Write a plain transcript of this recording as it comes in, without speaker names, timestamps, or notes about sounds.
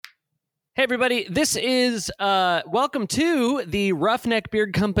Hey everybody, this is welcome to the Roughneck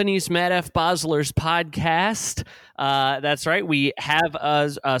Beard Company's Matt F. Bosler's podcast. That's right, we have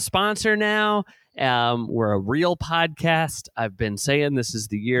a sponsor now. We're a real podcast. I've been saying this is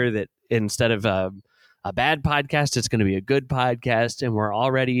the year that instead of a bad podcast, it's going to be a good podcast, and we're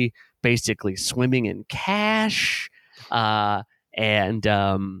already basically swimming in cash.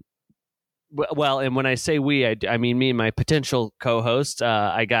 Well, and when I say we, I mean me and my potential co-host.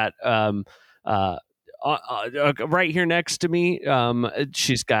 I got right here next to me.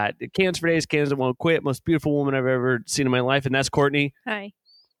 She's got Cans for Days, Cans That Won't Quit, most beautiful woman I've ever seen in my life, and that's Courtney. Hi.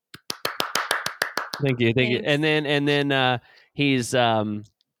 Thank you. And then he's not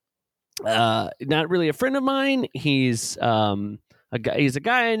really a friend of mine. He's a guy. He's a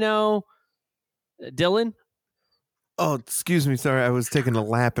guy I know. Dylan. Oh, excuse me. Sorry, I was taking a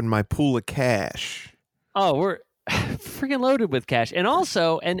lap in my pool of cash. Oh, we're freaking loaded with cash. And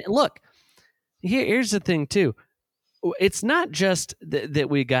also, and look, here's the thing, too. It's not just that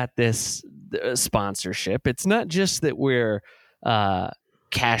we got this sponsorship. It's not just that we're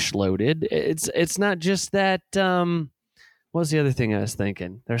cash loaded. It's not just that. What was the other thing I was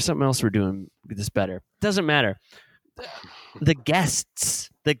thinking? There's something else we're doing this better. Doesn't matter. The guests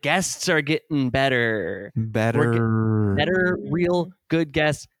are getting better. Better, real good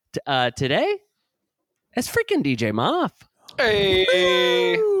guests. Today, it's freaking DJ Moff.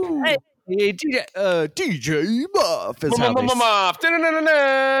 Hey, DJ Moff is how they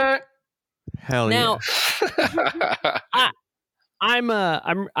Moff. Hell now.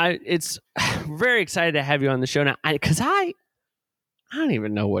 yeah! It's very excited to have you on the show now because I don't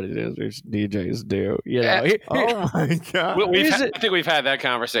even know what it is these DJs do. You know? Oh my god! I think we've had that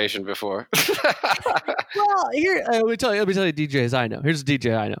conversation before. Well, here let me tell you DJs I know. Here's a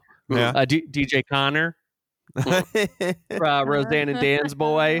DJ I know. Yeah. DJ Connor, Roseanne and Dan's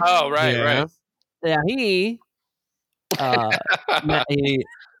boy. Oh, right. Yeah, he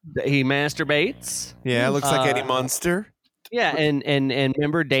masturbates. Yeah, looks like Eddie Munster. Yeah, and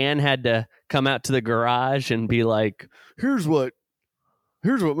remember Dan had to come out to the garage and be like, "Here's what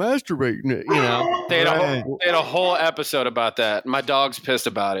masturbating," you know. They had a whole episode about that. My dog's pissed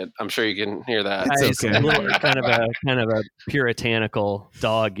about it. I'm sure you can hear that. It's okay. kind of a puritanical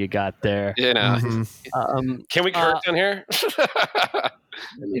dog you got there. You know. Mm-hmm. Can we curse on here?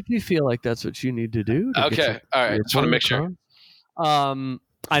 If you feel like that's what you need to do. To Okay. All right. Just want to make sure. I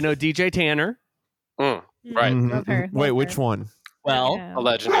know DJ Tanner. Right. Love her. Wait, which one? Well, Yeah. A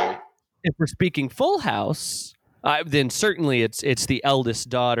legendary. if we're speaking Full House, then certainly it's the eldest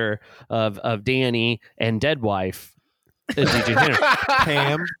daughter of Danny and Dead Wife, DJ Tanner.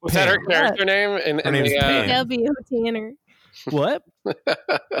 Pam. Was that her character name? Her name is Pam. W. Tanner. What?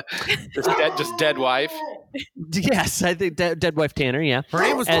 just dead wife. Yes, I think Dead Wife Tanner. Yeah, Her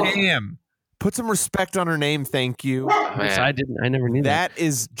name was And- Pam. Put some respect on her name, thank you. Man. I never knew that. That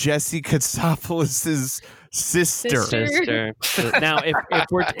is Jesse Katsopoulos' sister. Sister. Now, if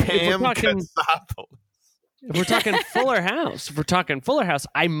we're Pam talking. Katsopoulos. If we're talking Fuller House,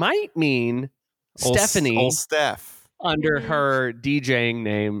 I might mean Stephanie Old Steph. under her DJing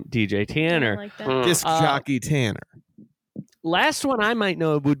name, DJ I Tanner. like that. Disc jockey Tanner. Last one I might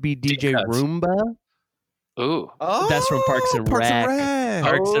know would be DJ Because. Roomba. Ooh. Oh, That's from Parks and Rec.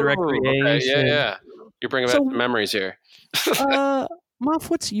 Parks and Recreation. Okay, yeah. You're bringing back some memories here. Moff,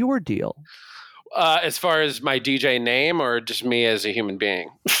 what's your deal? As far as my DJ name or just me as a human being?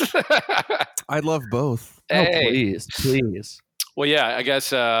 I love both. Oh, Hey. please. Well, yeah, I guess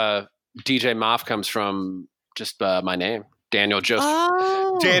DJ Moff comes from just my name, Daniel Joseph.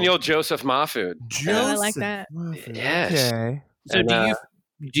 Oh. Daniel Joseph Mahfood. I like that. Yes. Okay. So And,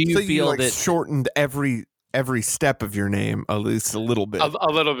 do you So feel like that shortened every step of your name at least a little bit. A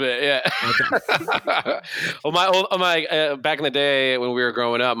little bit, yeah. Well, back in the day when we were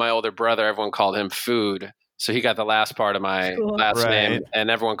growing up, my older brother, everyone called him Food, so he got the last part of my Cool. last Right. name, and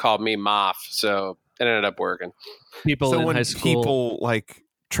everyone called me Moff, so it ended up working. people So in when high school people like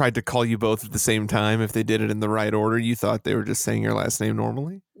tried to call you both at the same time, if they did it in the right order, you thought they were just saying your last name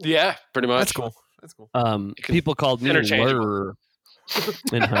normally? Yeah, pretty much. That's cool. That's cool. people called me interchangeable. Lur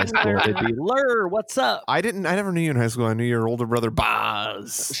in high school. They'd be Lur, what's up? I never knew you in high school. I knew your older brother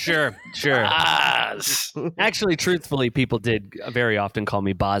Boz. Sure. Oz. Actually, truthfully, people did very often call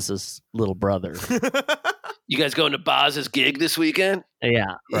me Boz's little brother. You guys going to Boz's gig this weekend?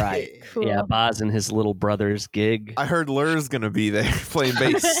 Yeah, right. Cool. Yeah, Boz and his little brother's gig. I heard Lur's gonna be there playing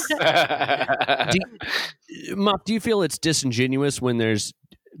bass. Muff, do you feel it's disingenuous when there's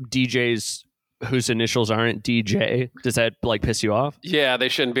DJs whose initials aren't DJ? Does that like piss you off? Yeah, they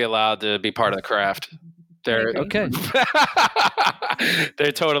shouldn't be allowed to be part of the craft. They're agree. Okay.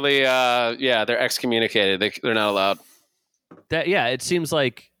 they're totally they're excommunicated. They're not allowed. It seems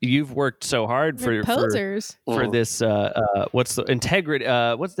like you've worked so hard They're for posers. this what's the integrity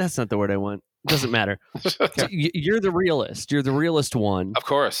that's not the word I want. Doesn't matter. You're the realist. You're the realist one Of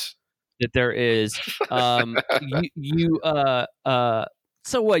course. that there is.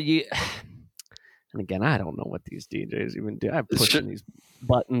 So what you and again, I don't know what these DJs even do. I'm pushing these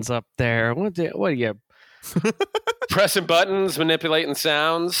buttons up there. What are you? Pressing buttons, manipulating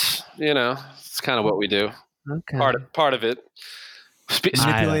sounds. It's kind of what we do. Okay. Part of it.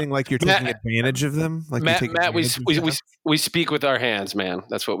 Manipulating like you're taking advantage of them. Like Matt, you're taking we speak with our hands, man.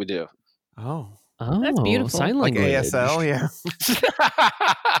 That's what we do. Oh, That's beautiful. Sign like language. ASL, yeah.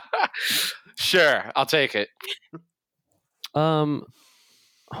 Sure, I'll take it. Hold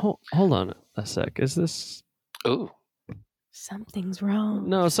on a sec. Is this? Ooh. Something's wrong.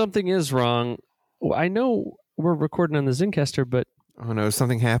 No, something is wrong. I know we're recording on the Zencastr, but Oh no,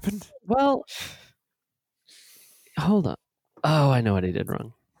 something happened. well, hold on. Oh, I know what I did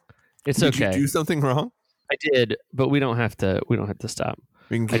wrong. It's Did okay. you do something wrong? I did, but we don't have to. We don't have to stop.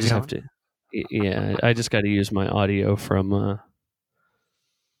 We can I keep just going. have to. Yeah, I just got to use my audio from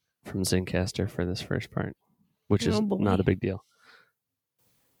Zencastr for this first part, which is Oh, boy. not a big deal.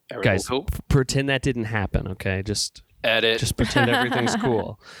 Everything Guys, cool? pretend that didn't happen. Okay, just Edit. pretend everything's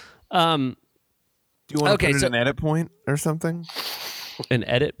cool. Do you want Okay, to put so- in an edit point or something? An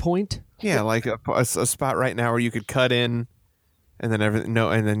edit point. Yeah, like a spot right now where you could cut in, and then everything. No,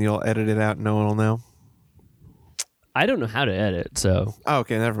 and then you'll edit it out. No one will know. I don't know how to edit, so Oh,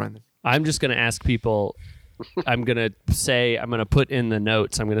 okay, never mind. I'm just going to ask people. I'm going to put in the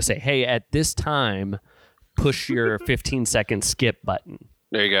notes. I'm going to say, hey, at this time, push your 15-second skip button.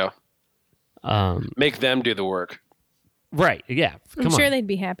 There you go. Make them do the work. Right. Yeah. I'm Come sure on. they'd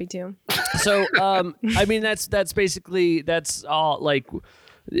be happy to. So, I mean, that's basically, that's all, like,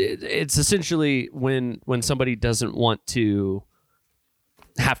 it's essentially when somebody doesn't want to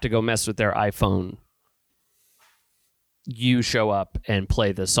have to go mess with their iPhone, you show up and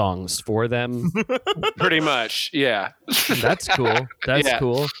play the songs for them. Pretty much. Yeah. That's cool. That's Yeah.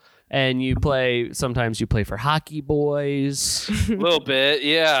 cool. And sometimes you play for Hockey Boys. A little bit.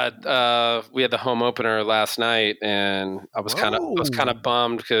 Yeah. We had the home opener last night, and I was kind of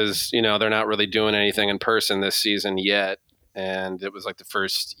bummed because, they're not really doing anything in person this season yet. And it was like the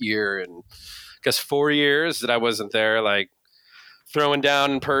first year in, I guess, 4 years that I wasn't there, like throwing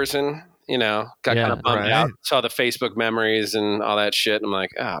down in person. Got kind of bummed out. Saw the Facebook memories and all that shit. And I'm like,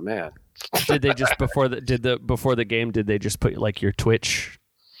 oh man. Did they just before the game? Did they just put like your Twitch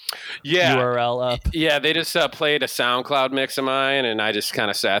URL up? Yeah, they just played a SoundCloud mix of mine, and I just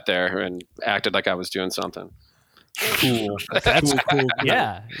kind of sat there and acted like I was doing something. Cool. That's cool.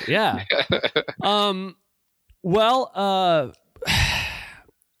 Yeah. Yeah. Well,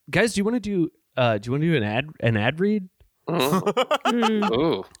 guys, do you want to do an ad read?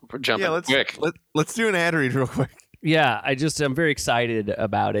 Ooh, we're jumping quick. Let's do an ad read real quick. Yeah, I'm very excited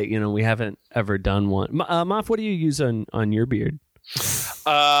about it. We haven't ever done one. Moff, what do you use on your beard?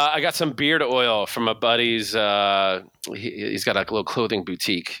 I got some beard oil from a buddy's. He's got a little clothing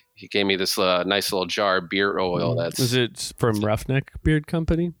boutique. He gave me this nice little jar of beard oil. Is it from Roughneck Beard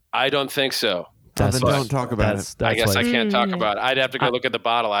Company? I don't think so. Then don't talk about it. I guess I can't talk about it. I'd have to go look at the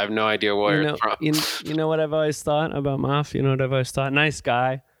bottle. I have no idea where it's from. You know what I've always thought about Moff? You know what I've always thought? Nice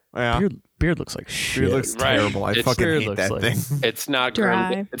guy. Yeah. Beard looks like shit. Beard looks terrible. I fucking beard hate looks that like thing. It's not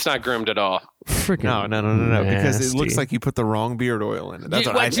Dry. groomed. It's not groomed at all. Freaking No. Because it looks nasty. like you put the wrong beard oil in it. That's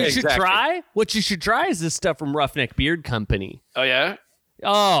what I What you think. should try? What you should try is this stuff from Roughneck Beard Company. Oh yeah.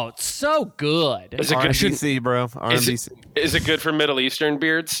 Oh, it's so good. Is it good? RMBC, bro. RMBC. Is it good for Middle Eastern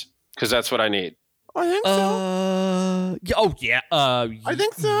beards? Because that's what I need. I think so. Oh yeah. I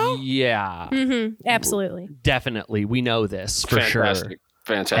think so. Yeah, Absolutely. definitely. We know this for Fantastic. sure.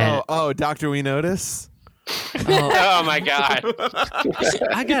 Fantastic. Oh, Doctor, we notice. Oh my God.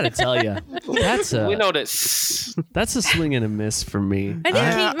 I gotta tell you, We notice. that's a swing and a miss for me. I think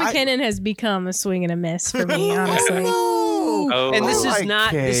Kate McKinnon has become a swing and a miss for me, honestly. Oh. And this I is like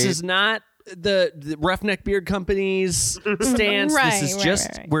not. This Kate. is not the Roughneck Beard Company's stance. Right, this is right,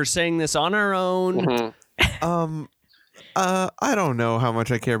 just right. we're saying this on our own. Mhm. I don't know how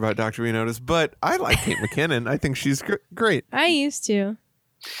much I care about Doctor We Notice, but I like Kate McKinnon. I think she's great. I used to.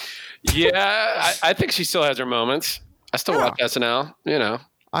 Yeah, I think she still has her moments. I still watch SNL.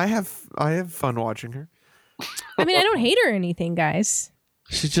 I have fun watching her. I mean, I don't hate her or anything, guys.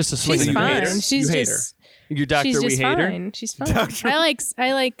 She's just a swing She's and a fine. miss. She's You hate just. her. Your doctor, She's we just hate her. fine. She's fine. Doctor- I like.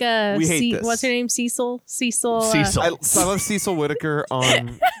 We hate this. What's her name? Cecil. Cecil. I love Cecil Whitaker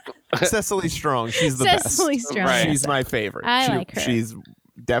on Cecily Strong. She's the Cecily best. Strong. Right. She's my favorite. I like her. She's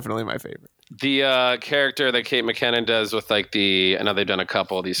definitely my favorite. The character that Kate McKinnon does with like I know they've done a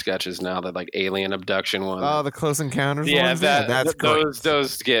couple of these sketches now, that like alien abduction one. Oh, the Close Encounters. yeah, ones? That's great.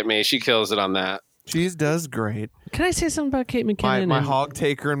 those get me. She kills it on that. She does great. Can I say something about Kate McKinnon? My hog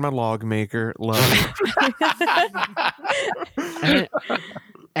taker and my log maker. Love it.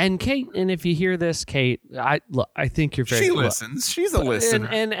 and Kate, and if you hear this, Kate, I think you're very. She listens. She's a listener.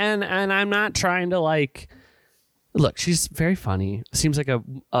 And I'm not trying to like. Look, she's very funny. Seems like a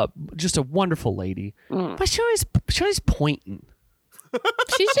just a wonderful lady, but she always pointing.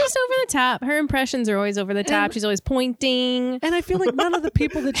 She's just over the top. Her impressions are always over the top. She's always pointing. And I feel like none of the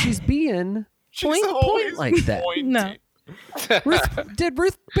people that she's being point like that. No. Did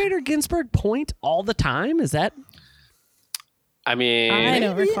Ruth Bader Ginsburg point all the time? Is that? I mean, I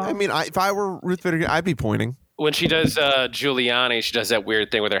don't recall. I mean, if I were Ruth Bader, I'd be pointing. when she does Giuliani, she does that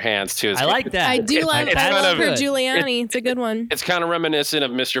weird thing with her hands too. I like that. I do love. it's I kind love of her good. Giuliani. It's a good one. It's kind of reminiscent of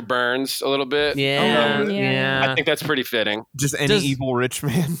Mr. Burns a little bit. Yeah, yeah. I think that's pretty fitting. Just any Does- evil rich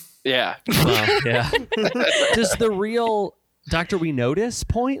man. Yeah. Well, yeah. Does the real Dr. We Notice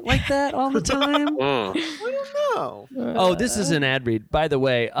point like that all the time? No. Oh, this is an ad read. By the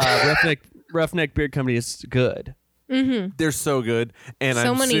way, Roughneck Beard Company is good. Mm-hmm. They're so good. And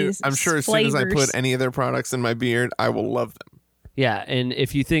So many I'm sure as soon as I flavors. put any of their products in my beard, I will love them. Yeah, and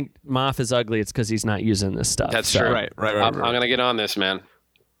if you think Moff is ugly, it's because he's not using this stuff. That's So- true. Right. I'm going to get on this, man.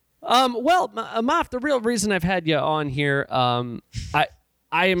 Well, Moff, the real reason I've had you on here, I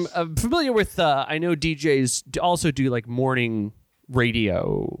am familiar with. I know DJs also do like morning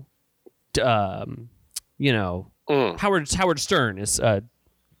radio. Howard Stern is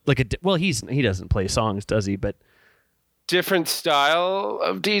like he doesn't play songs, does he? But Different style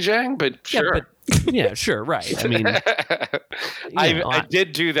of DJing, but sure. yeah, sure, right. I mean, I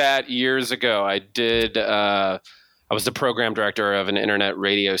did do that years ago. I did. I was the program director of an internet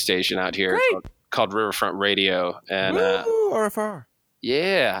radio station out here called Riverfront Radio, and RFR.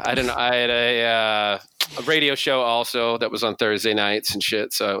 yeah, I had a radio show also that was on Thursday nights and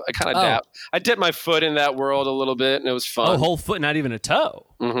shit. So I kind of I dipped my foot in that world a little bit, and it was fun. whole foot, not even a toe.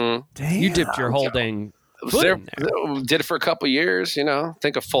 Mm-hmm. Damn. You dipped your whole dang foot in there. Did it for a couple years, you know. I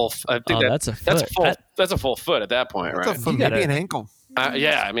think a full. I think that's a foot. That's a full foot at that point, That's right? a foot, You gotta- maybe an ankle.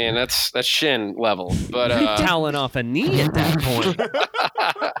 Yeah, I mean that's shin level, but Toweling off a knee at that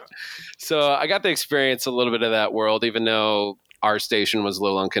point. so I got the experience a little bit of that world, even though our station was a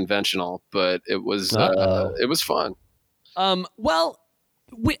little unconventional, but it was fun. Well,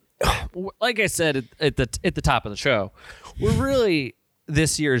 we, like I said at the top of the show, we're really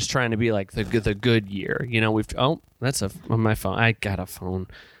this year is trying to be like the good year. You know, that's on my phone. I got a phone.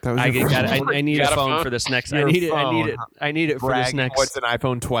 That was I your got. phone. I need You a got a phone phone? for this next. Your I need it. phone. I need it for this Bragging, next. what's an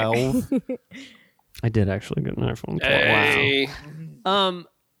iPhone 12? I did actually get an iPhone 12. Hey,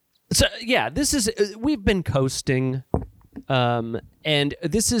 So yeah, this is we've been coasting, and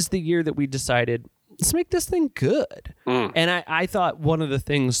this is the year that we decided let's make this thing good. And I thought one of the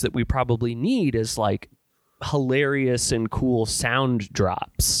things that we probably need is like hilarious and cool sound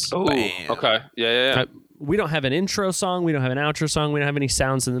drops. oh, okay, yeah. We don't have an intro song, we don't have an outro song, we don't have any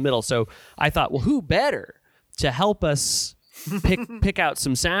sounds in the middle. So I thought, well, who better to help us pick out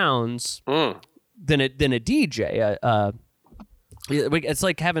some sounds than a DJ? It's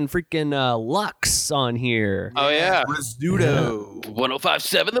like having freaking Lux on here. Oh yeah, Rizzuto.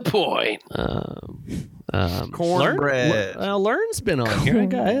 105.7 The Point. Cornbread. Learn's been on here.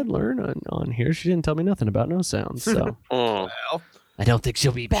 I had Learn on here. She didn't tell me nothing about no sounds, so I don't think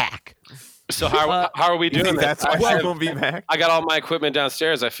she'll be back. So how are we You doing think this? that's why she won't be back? I got all my equipment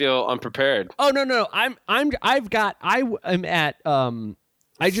downstairs. I feel unprepared. Oh no! I'm at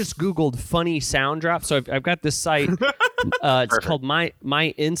I just Googled funny sound drops. So I've got this site. It's called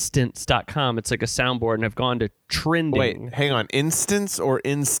myinstance.com. It's like a soundboard, and I've gone to trending. Wait, hang on. Instance or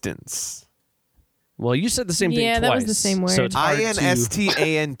instance? Well, you said the same thing Yeah, twice. that was the same So word. it's hard to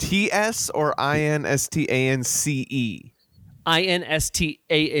INSTANTS or INSTANCE?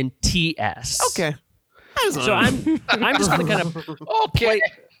 INSTANTS. Okay. So I'm just gonna kind of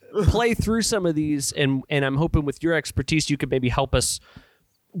play through some of these, and I'm hoping with your expertise you could maybe help us.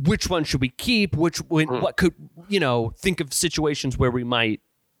 Which one should we keep? What could think of situations where we might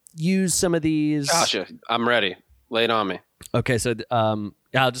use some of these? Gotcha. I'm ready. Lay it on me. Okay, so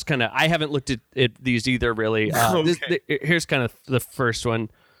I'll just kind of I haven't looked at these either really. Here's kind of the first one.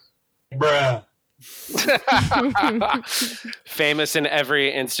 Bruh. Famous in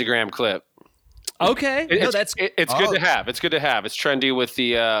every Instagram clip. Okay, It's good Oh. to have. It's good to have. It's trendy with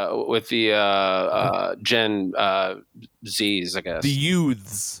the Gen Zs, I guess. The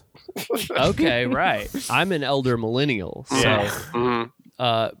youths. Okay, right. I'm an elder millennial. So, Mhm.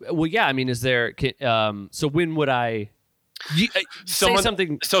 well, yeah. I mean, is there? So when would I? Say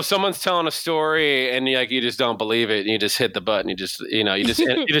something. So someone's telling a story and you just don't believe it and you just hit the button. You just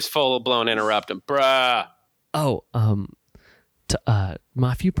full blown interrupt them, bruh. Oh,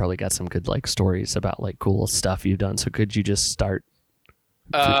 Moff, you probably got some good like stories about like cool stuff you've done. So could you just start?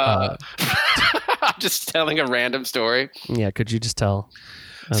 I'm just telling a random story. Yeah, could you just tell?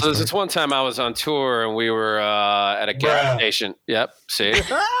 So there's this one time I was on tour and we were at a gas station. Yep. See, there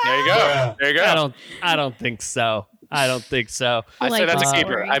you go. There you go. I don't think so. I don't think so. I like said that's a that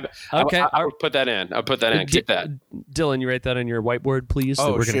keeper. story. I would put that in. I'll put that in. Keep that. Dylan, you write that on your whiteboard, please.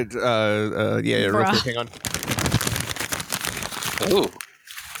 Oh, We're shit. Yeah, real Bruh. quick. Hang on. Ooh.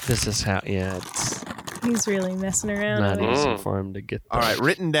 This is how. Yeah, it's He's really messing around. not over there. easy for him to get. All right,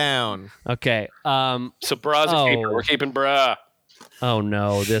 written down. Okay. So brah's a keeper. We're keeping brah. Oh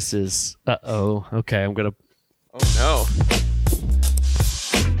no, this is. Okay, I'm gonna. Oh, no.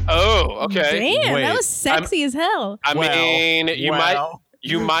 Oh, okay. Damn, Wait, that was sexy as hell. I mean,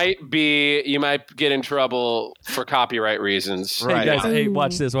 you might get in trouble for copyright reasons. Right. Hey guys, hey, Ooh.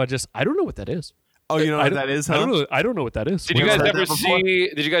 watch this. Watch this. I don't know what that is. Oh, you know what that is, huh? I don't know what that is. Did you Never guys heard ever that before? see?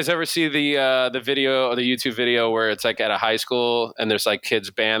 Did you guys ever see the video or the YouTube video where it's like at a high school and there's like kids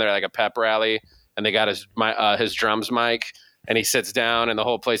band, they're like a pep rally, and they got his drums mic, and he sits down and the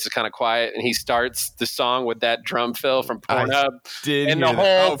whole place is kind of quiet, and he starts the song with that drum fill from Pornhub, and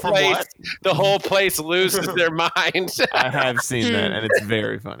the whole place loses their mind. I have seen that, and it's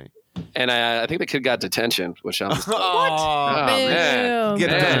very funny. And I think the kid got detention, which I'm. Oh, man. Boom. get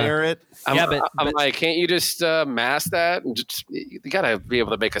Man. to hear it. I'm like, can't you just mask that? And just, you gotta be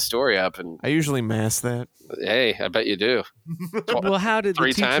able to make a story up. And I usually mask that. hey, I bet you do. Well, how did the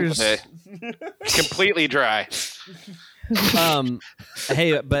 3 times a teachers? day, completely dry.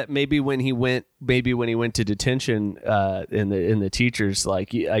 Hey, but maybe when he went to detention, in the teachers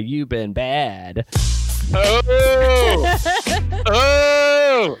like, you been bad. Oh,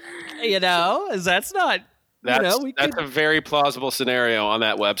 That's not. That's a very plausible scenario on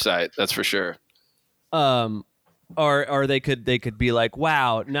that website. That's for sure. Or they could be like,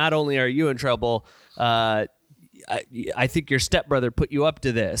 wow, not only are you in trouble, I think your stepbrother put you up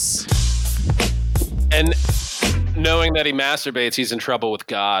to this. And knowing that he masturbates, he's in trouble with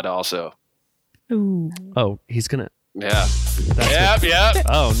God also. Ooh. Oh, he's gonna. Yeah. Yep.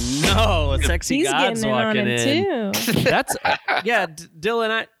 Oh no, sexy He's God's getting in on walking it in. too. That's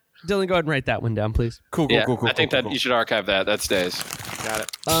Dylan. Dylan, go ahead and write that one down, please. Cool. I think that you should archive that. That stays. Got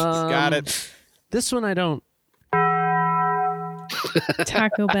it. Got it. This one I don't.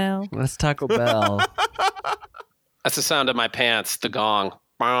 Taco Bell. That's Taco Bell. That's the sound of my pants. The gong.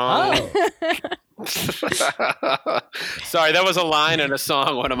 Oh. Sorry, that was a line in a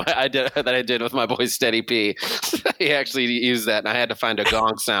song that I did with my boy Steady P. He actually used that, and I had to find a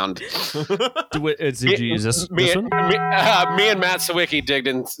gong sound. Did you use this one? Me and Matt Sawicki digged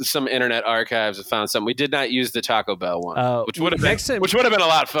in some internet archives and found something. We did not use the Taco Bell one, which would have been a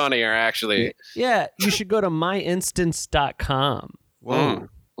lot funnier, actually. Yeah, you should go to myinstance.com. Whoa.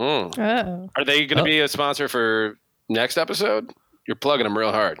 Oh. Are they going to be a sponsor for next episode? You're plugging them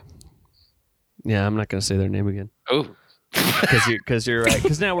real hard. Yeah, I'm not going to say their name again. Oh, because you're right.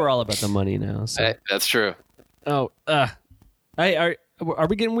 Because now we're all about the money now. So. That's true. Oh, are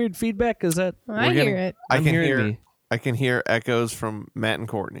we getting weird feedback? Is that I hear it. I I'm can hearing hear. me. I can hear echoes from Matt and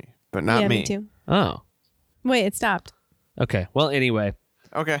Courtney, but not Yeah, me. me too. Oh, Wait, it stopped. okay. Well, anyway,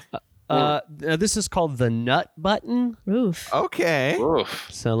 Okay. this is called the nut button. Oof. Okay. Oof.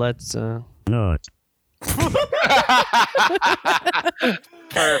 So let's. Nut.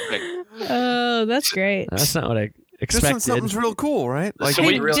 Perfect. Oh, that's great. That's not what I This expected. one something's real cool, right? Like, So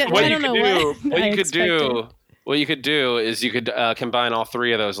Hey, what I don't know what I you could do is you could combine all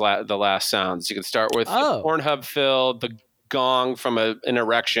 3 of those the last sounds. You could start with the Pornhub fill, the gong from an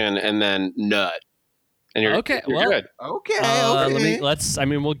erection, and then nut. And you're Okay, You're well, good. okay.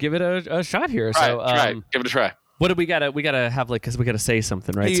 We'll give it a shot here. Try So, it, try it. Give it a try. what do we gotta have like? Because we gotta say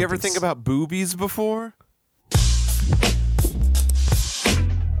something, right? Hey, you ever Something's- think about boobies before?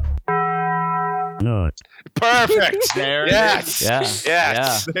 Nut. Perfect. There it Yes. Yeah. Yes.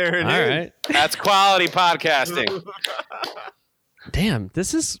 Yeah. There it is. All right. That's quality podcasting. Damn,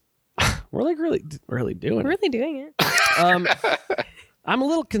 this is we're like really doing We're it. really doing it. I'm a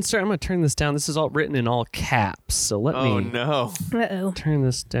little concerned. I'm gonna turn this down. This is all written in all caps. So let Oh me no. Uh-oh. turn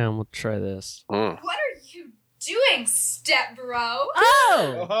this down. We'll try this. Mm. What are you doing, step bro?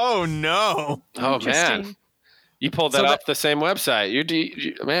 Oh! Oh no. Oh man, Interesting. you pulled that So off the same website. You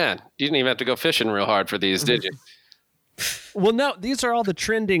didn't even have to go fishing real hard for these, did you? Well, no, these are all the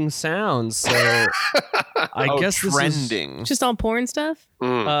trending sounds. So I guess trending. Just all porn stuff?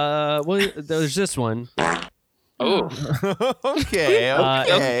 Well, there's this one. Oh, Okay.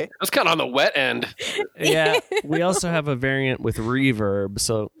 Okay. that's kind of on the wet end. Yeah. We also have a variant with reverb.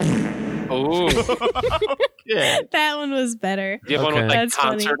 So Oh, Yeah. That one was better. you have one Okay. with like That's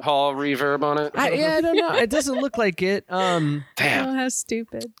funny. concert hall reverb on it. I don't know. It doesn't look like it. Damn. Oh, how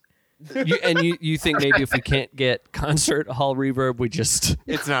stupid. You think maybe if we can't get concert hall reverb, we just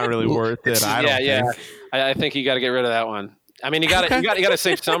It's not really worth it. I don't think. I think you got to get rid of that one. I mean, you got to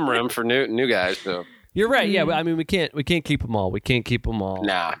save some room for new guys. So You're right. Yeah, but I mean, we can't keep them all. We can't keep them all.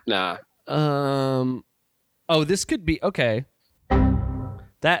 nah. Oh, this could be okay.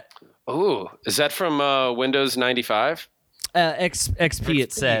 That Ooh, is that from Windows 95? XP.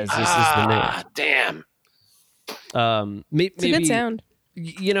 It says this is the name. Damn. Maybe It's a good sound.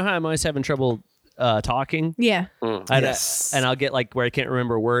 You know how I'm always having trouble talking. Yeah. And, Yes. and I'll get like where I can't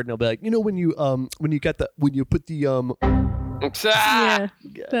remember a word, and I'll be like, when you put the Yeah. That's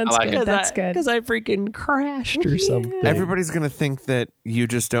like good. it. That's good. because I freaking crashed or something. Everybody's going to think that you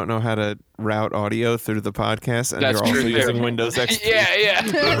just don't know how to route audio through the podcast, and That's you're also true, too. using Windows XP.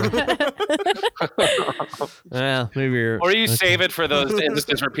 Yeah. Well, maybe you're. Or you save it for those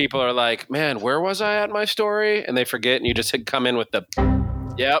instances where people are like, "Man, where was I at my story?" and they forget, and you just come in with the.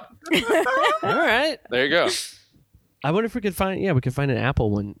 Yep. All right. There you go. I wonder if we could find. Yeah, we could find an Apple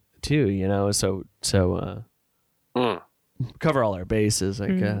one too. So cover all our bases, I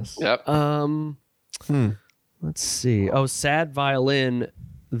guess. Yep. Let's see. Oh, Sad Violin,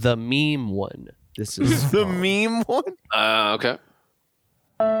 the meme one. This is The meme one? Okay.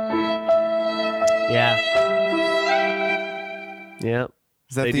 Yeah. Yep.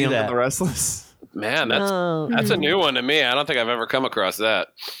 Is that They the do Young that. and the Restless? Man, that's a new one to me. I don't think I've ever come across that.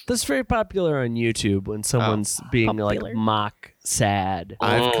 That's very popular on YouTube when someone's being like Popular. mock sad.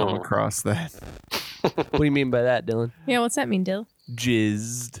 I've come Oh. across that. What do you mean by that, Dylan? Yeah, what's that mean, Dill?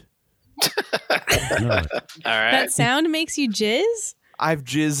 Jizzed. All right. That sound makes you jizz? I've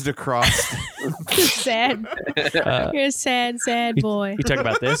jizzed across. You're sad. You're a sad boy. You talk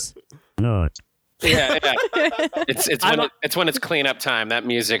about this? Yeah. It's when it's cleanup time. That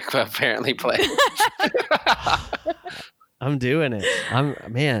music apparently plays. I'm doing it.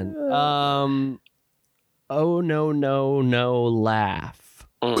 Oh no, laugh.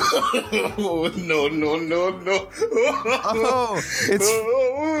 Oh, it's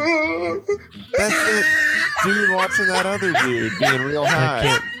that's it. Dude watching that other dude being real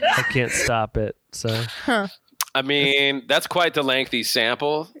high. I can't stop it. So I mean, that's quite the lengthy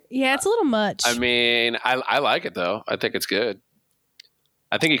sample. Yeah, it's a little much. I mean, I like it though. I think it's good.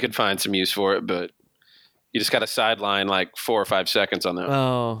 I think you could find some use for it, but you just got to sideline like 4 or 5 seconds on that.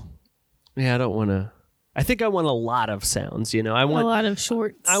 oh yeah, I don't want to. I think I want a lot of sounds. I a want lot of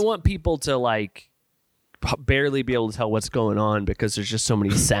shorts. I want people to like barely be able to tell what's going on because there's just so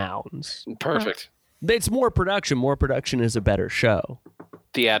many sounds. Perfect. It's more production. More production is a better show.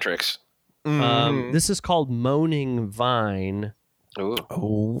 Theatrics. This is called Moaning Vine. Ooh.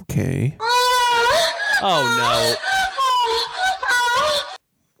 Okay. Oh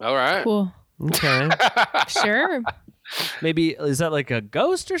All right. Cool. no. Okay. Sure. Maybe is that like a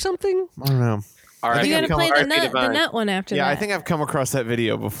ghost or something? I don't know. All right. You I got to think play I've the nut one after Yeah, that. I think I've come across that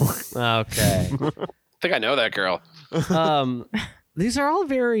video before. Okay. I think I know that girl. These are all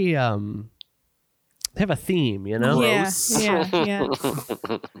very they have a theme, Yeah, Gross. yeah. And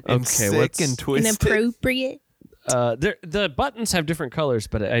Okay, sick what's- and twisted. Inappropriate. The buttons have different colors,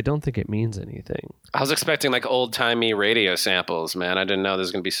 but I don't think it means anything. I was expecting like old timey radio samples, man. I didn't know this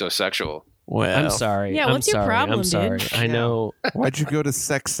was gonna be so sexual. Well, I'm sorry. Yeah, I'm what's your sorry. problem, I'm sorry. dude? I know. Why'd you go to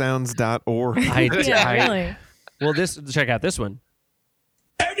sexsounds.org? Yeah, really. Well, check out this one.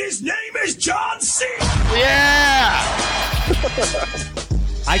 And his name is John C. Yeah.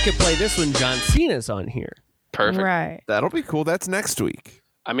 I could play this one. John Cena's on here. Perfect. Right. That'll be cool. That's next week.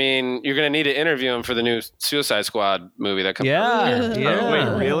 I mean, you're gonna need to interview him for the new Suicide Squad movie that comes out. Yeah,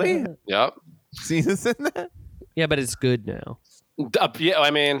 yeah. Wait, really? Yep. Cena's in that? Yeah, but it's good now. Yeah,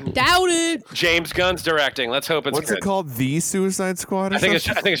 I mean, Doubt it. James Gunn's directing. Let's hope it's What's good. it called? The Suicide Squad? Or I think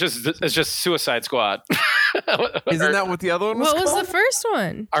something? it's just Suicide Squad. Isn't that what the other one was What was called? the first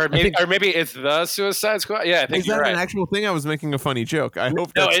one? or maybe it's the Suicide Squad? Yeah, I think Is you're that right. an actual thing? I was making a funny joke. I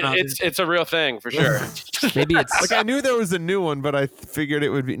hope No, that's not. it's a real thing for sure. Maybe it's Like I knew there was a new one, but I figured it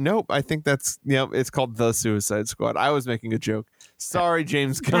would be. Nope, I think that's it's called the Suicide Squad. I was making a joke. Sorry,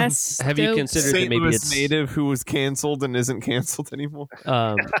 James Gunn, That's Have you dope. considered that St. maybe Louis it's native who was canceled and isn't canceled anymore.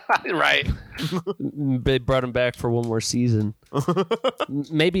 Right. they brought him back for one more season.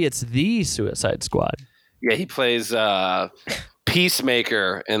 Maybe it's the Suicide Squad. Yeah, he plays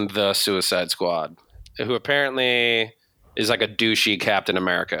Peacemaker in the Suicide Squad, who apparently is like a douchey Captain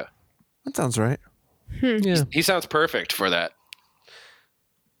America. That sounds right. Yeah. He sounds perfect for that.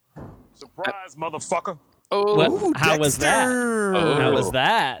 Surprise, motherfucker. Oh, What? How was that? Oh. How was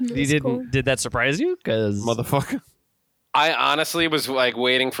that? That's You didn't? cool. Did that surprise you? Because Motherfucker. I honestly was like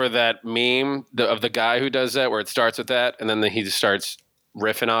waiting for that meme of the guy who does that, where it starts with that, and then he just starts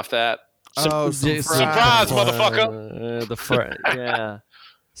riffing off that. Surprise, motherfucker. Yeah,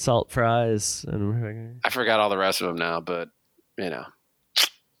 salt fries and I forgot all the rest of them now, but damn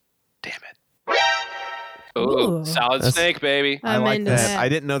it. Ooh, Ooh. Solid Snake, baby. I I'm like into that. I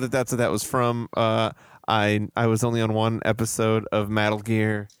didn't know that that's what that was from. I was only on one episode of Metal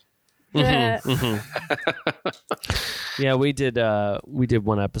Gear. Yeah, we did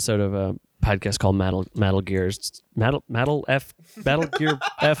one episode of a podcast called Metal Gears Battle Gear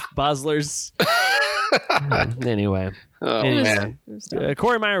F Boslers. Anyway,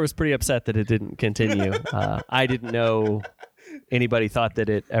 Corey Meyer was pretty upset that it didn't continue. I didn't know anybody thought that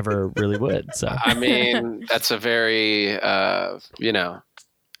it ever really would. So I mean, that's a very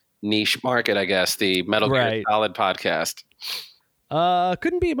niche market, I guess. The Metal Gear Right. Solid podcast.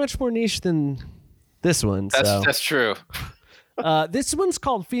 couldn't be much more niche than this one. That's true. This one's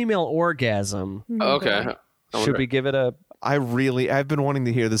called Female Orgasm. Okay. Should we give it a? I've been wanting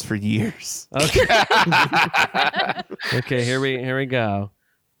to hear this for years. Okay. Okay. Here we go.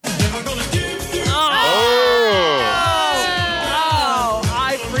 Oh,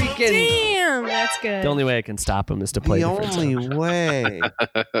 I freaking. Damn, that's good. The only way I can stop him is to play The different only stuff. way.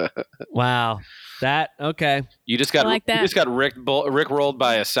 Wow. That okay. You just got I like that. you just got Rick rolled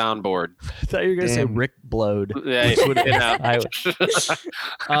by a soundboard. I thought you were gonna say Damn. Rick blowed. Yeah,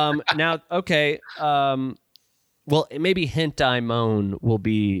 Now okay. Well, maybe Hentai Moan will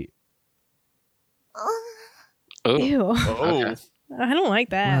be. Ooh. Ew. Oh. I don't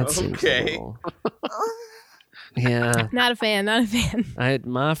like that. That seems Okay. a little- Yeah. Not a fan. Not a fan.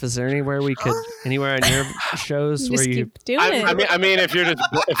 Muff, is there anywhere on your shows You where just you? keep doing it. I mean, if you're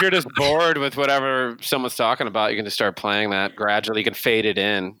just bored with whatever someone's talking about, you can just start playing that gradually. You can fade it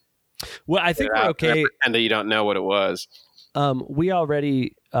in. Well, I think Get it we're out there, okay. pretend that you don't know what it was. We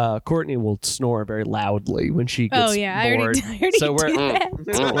already. Courtney will snore very loudly when she gets oh yeah, bored. I already So we're- do that.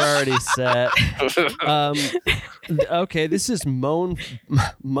 We're already set. Okay, this is moan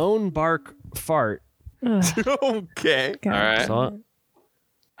bark fart. Ugh, Okay. God. All right. So,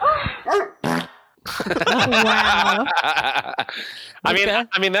 Wow. Okay.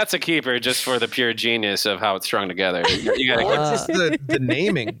 I mean that's a keeper just for the pure genius of how it's strung together. You gotta Or just the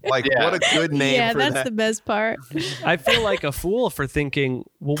naming. Like, Yeah. what a good name Yeah, for that's that. the best part. I feel like a fool for thinking,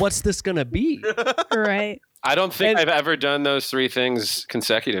 well, what's this gonna be? Right. I don't think And- I've ever done those three things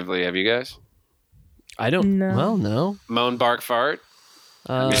consecutively. Have you guys? I don't. No. Well, no. Moan, bark, fart.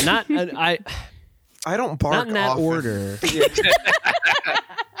 Not. I. I don't bark Not in that often. order.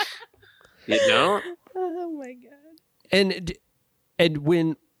 You don't? Oh my god. And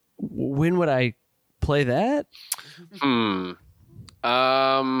when would I play that? I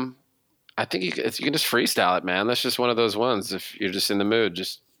think you can just freestyle it, man. That's just one of those ones. If you're just in the mood,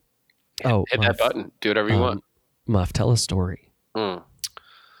 just Oh, hit that button. Do whatever you want. Muff, tell a story.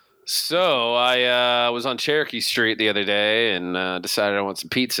 So I was on Cherokee Street the other day and decided I want some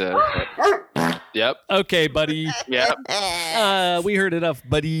pizza. Yep. Okay, buddy. Yep. We heard enough,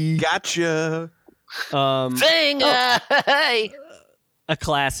 buddy. Gotcha. Sing. A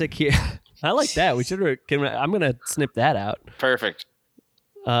classic here. I like that. We should. I'm gonna snip that out. Perfect.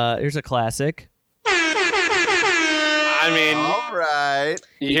 Here's a classic. I mean, All right.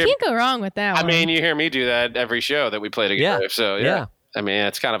 you You hear. can't go wrong with that I one. mean, you hear me do that every show that we play together. Yeah. So Yeah. I mean,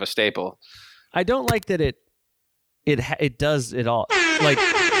 it's kind of a staple. I don't like that it does it all. Like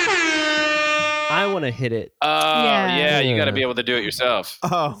I want to hit it. Oh, Yeah. you got to be able to do it yourself.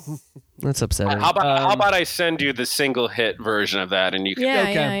 Oh. That's upsetting. How about I send you the single hit version of that, and you can. Yeah,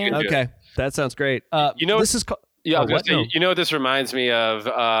 okay. yeah, yeah. Okay. That sounds great. You know this is called Yeah, I was what? gonna say, No. you know what this reminds me of?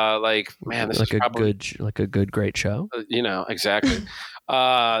 Man, this like is probably a good great show. Exactly. Do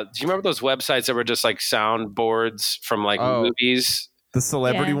you remember those websites that were just like soundboards from like Oh. movies? The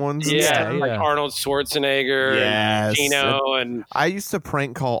celebrity Yeah. ones? and Yeah, stuff? Like Arnold Schwarzenegger, and Yes. Gino, and I used to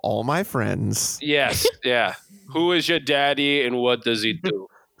prank call all my friends. yes, yeah. Who is your daddy and what does he do?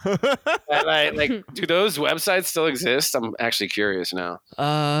 And do those websites still exist? I'm actually curious now.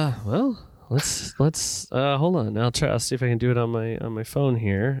 Well, let's hold on. I'll see if I can do it on my phone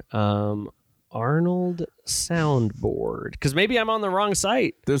here. Arnold soundboard, because maybe I'm on the wrong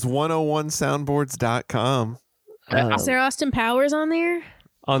site. There's 101soundboards.com. Is there Austin Powers on there?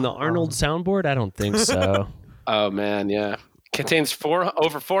 On the Arnold soundboard? I don't think so. Oh man, yeah. Contains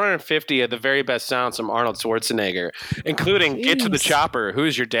over 450 of the very best sounds from Arnold Schwarzenegger, including "Get to the Jeez. Chopper,"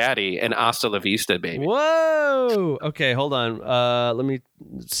 "Who's Your Daddy," and "Hasta la Vista, Baby." Whoa. Okay, hold on. Let me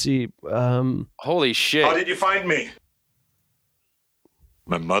see. Holy shit! How did you find me?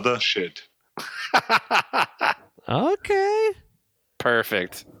 My mother shit. Okay.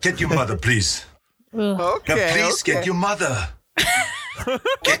 Perfect. Get your mother, please. Ugh. Okay. Now, please okay. get your mother.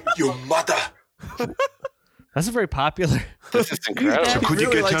 Get your mother. That's a very popular. This is incredible. So could you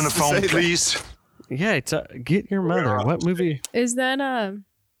really get her on the likes to say phone, that. please? Yeah, it's Get Your Mother. What movie? Is that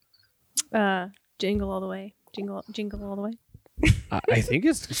Jingle All the Way? Jingle All the Way? I think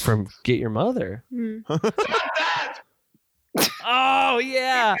it's from Get Your Mother. Hmm. Oh,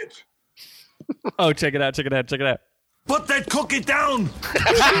 yeah. Oh, check it out. Put that cookie down.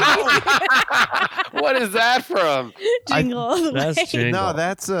 What is that from? Jingle All the Way. That's Jingle. No,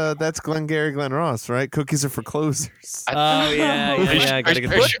 that's Glengarry Glen Ross, right? Cookies are for closers. Oh, yeah. I gotta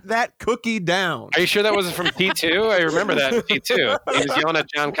get Are you Put that cookie down. Are you sure that wasn't from T2? I remember that in T2. He was yelling at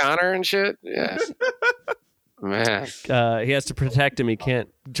John Connor and shit. Yeah. Man. He has to protect him.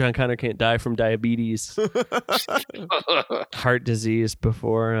 John Connor can't die from diabetes, heart disease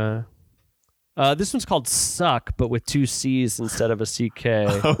before. This one's called Suck, but with 2 C's instead of a CK.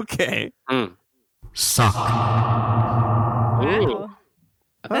 Okay. Suck. Ooh, Wow.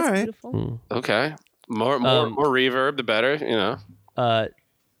 That's All right. beautiful. okay. More reverb, the better, you know.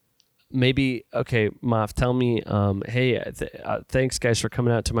 Maybe okay, Moff. Tell me. Hey, thanks guys for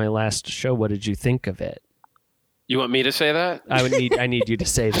coming out to my last show. What did you think of it? You want me to say that? I need you to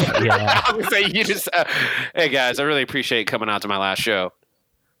say that. Yeah. I would say you just. Hey guys, I really appreciate coming out to my last show.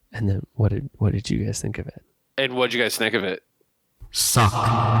 And then what did you guys think of it? And what'd you guys think of it? Suck.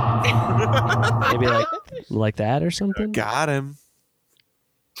 Maybe like that or something. Got him.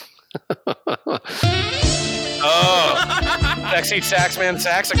 Oh, sexy saxman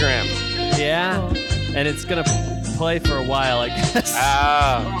saxogram. Yeah. And it's gonna play for a while, I guess.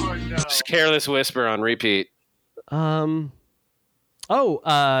 Ah, just Careless Whisper on repeat. Boy,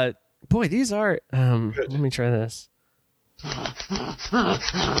 these are. Let me try this.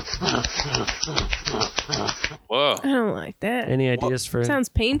 Whoa. I don't like that. Any ideas for Sounds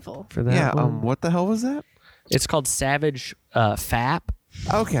painful. that? Yeah. one? What the hell was that? It's called Savage Fap.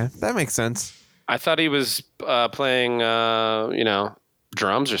 Okay, that makes sense. I thought he was playing,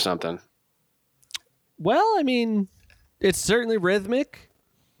 drums or something. Well, I mean, it's certainly rhythmic.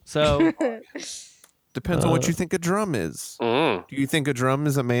 So Depends on what you think a drum is. Mm. Do you think a drum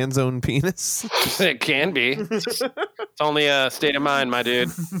is a man's own penis? It can be. It's only a state of mind, my dude.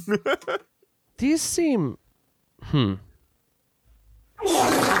 these seem. No,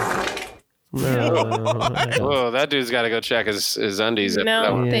 I don't. Whoa, that dude's got to go check his undies. after that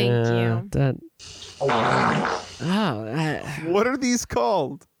No. one. Thank Yeah, you. That. What are these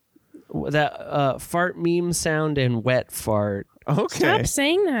called? That fart meme sound and wet fart. Okay. Stop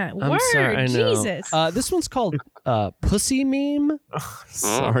saying that I'm word. sorry, I know. Jesus. This one's called Pussy Meme.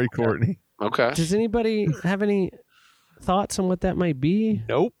 Sorry, Courtney. Okay. Does anybody have any thoughts on what that might be?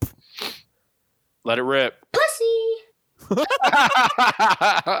 Nope. Let it rip. Pussy. All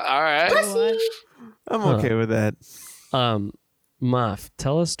right. I'm okay with that. Muff,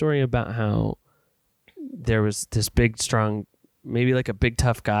 tell a story about how there was this big, strong, maybe like a big,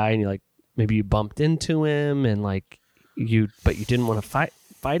 tough guy, and maybe you bumped into him, and but you didn't want to fight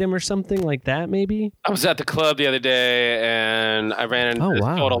him or something like that. Maybe. I was at the club the other day, and I ran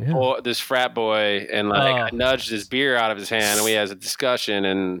into this frat boy, and I nudged his beer out of his hand, and we had a discussion,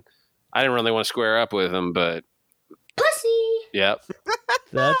 and I didn't really want to square up with him, but Pussy. yep.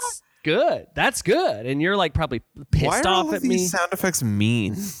 That's good. That's good. And you're probably pissed Why are off all at of me. these sound effects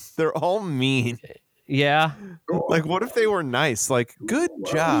mean? They're all mean. Yeah. Like, what if they were nice? Like, good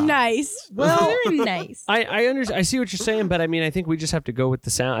job. Nice. Well, Very nice. I understand. I see what you're saying, but I mean, I think we just have to go with the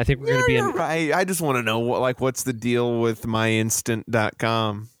sound. I think we're going to be You're right. I just want to know what's the deal with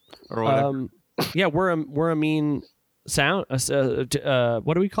myinstant.com or whatever. Yeah, we're a mean sound.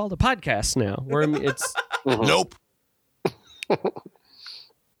 What do we call it? A podcast now. It's Nope.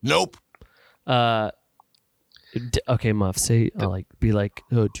 Nope. okay, Muff. Say be like,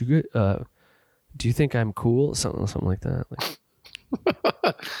 oh, do you think I'm cool? Something like that.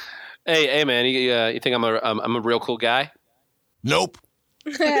 Hey, man, you think I'm a real cool guy? Nope.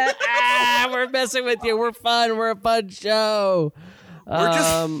 We're messing with you. We're fun. We're a fun show. We're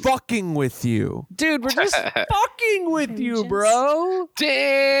just fucking with you. Dude, we're just fucking with you, bro.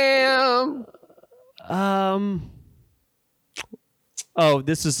 Damn. Oh,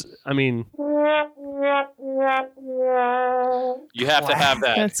 this is. I mean, You have to have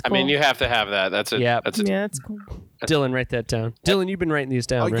that. That's I mean, cool. you have to have that. That's it. Yeah. That's it. Yeah, that's cool. Dylan, write that down. Dylan, you've been writing these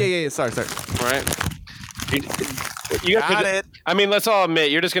down, Oh, right? yeah. Sorry. Right? You have Got to, it. I mean, let's all admit,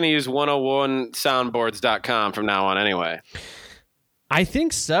 you're just going to use 101soundboards.com from now on anyway. I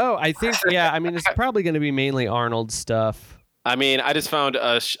think so. I think, yeah. I mean, it's probably going to be mainly Arnold stuff. I mean, I just found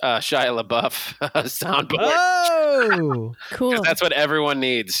a Shia LaBeouf soundboard. Oh, Cool. That's what everyone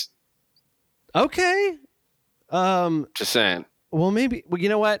needs. okay. Just saying. Well, maybe. Well, you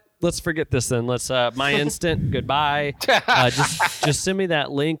know what? Let's forget this then. Let's my instant goodbye. Just send me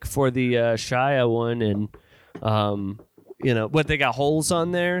that link for the Shia one, and you know what? They got holes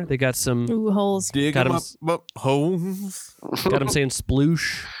on there. They got some. Ooh, holes. Dig Got them him. up homes. Got them saying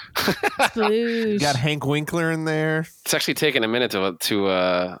sploosh. Sploosh. Got Hank Winkler in there. It's actually taking a minute to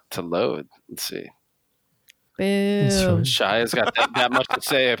load. Let's see. Boo. Shia's got that much to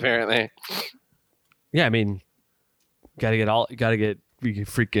say, apparently. Yeah, I mean, gotta get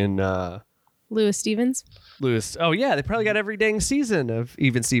freaking Lewis Stevens. Lewis. Oh yeah, they probably got every dang season of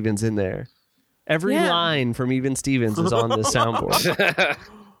Even Stevens in there. Every Yeah. line from Even Stevens is on the soundboard.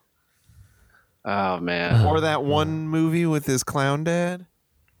 Oh, man. Or that one movie with his clown dad.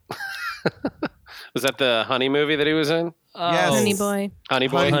 Was that the Honey movie that he was in? Yes. Honey boy. Honey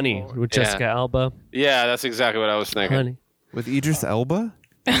Boy? Honey with Yeah. Jessica Alba. Yeah, that's exactly what I was thinking. Honey. With Idris Elba?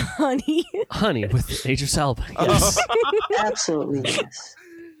 Honey. Honey with Idris Elba. Yes. Absolutely yes.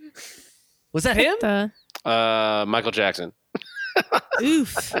 Was that him? Michael Jackson.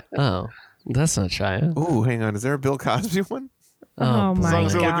 Oof. Oh, that's not Shia. Ooh, hang on. Is there a Bill Cosby one? Oh, As my long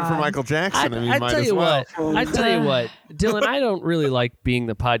as we're God. looking for Michael Jackson, I mean, I might tell as you well. what. I tell you what, Dylan. I don't really like being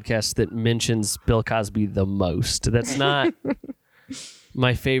the podcast that mentions Bill Cosby the most. That's not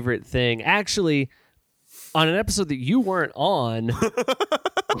my favorite thing. Actually, on an episode that you weren't on,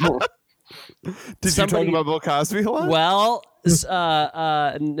 Did somebody- you talk about Bill Cosby a lot? well,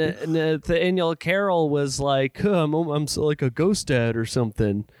 Nathaniel Carroll was like, I'm so like a ghost dad or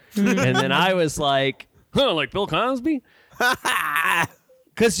something, and then I was like, like Bill Cosby.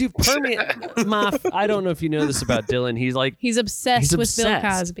 Because you've permeated I don't know if you know this about Dylan. He's like, He's obsessed He's with Bill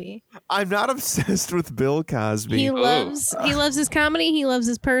obsessed. Cosby. I'm not obsessed with Bill Cosby. He loves his comedy. He loves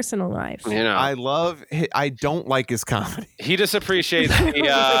his personal life. You know, I don't like his comedy. he just appreciates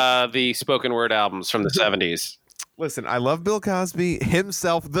the spoken word albums from the 70s. Listen, I love Bill Cosby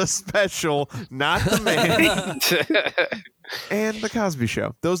himself, the special, not the man, and the Cosby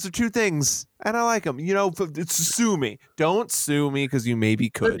Show. Those are two things, and I like them. You know, sue me. Don't sue me because you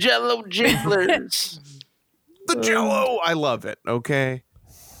maybe could. Jello Jinglers. The Jello, I love it. Okay,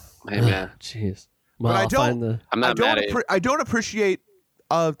 Hey, man. jeez. Well, but I I'll find don't. the. I'm not mad at you. I don't appreciate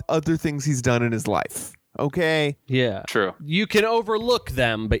other things he's done in his life. Okay, Yeah, True. you can overlook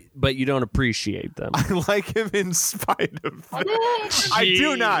them, but you don't appreciate them. I like him in spite of. I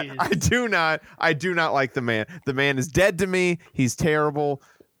do not like the man. The man is dead to me. He's terrible.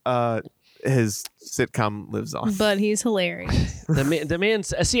 His sitcom lives on. But he's hilarious. The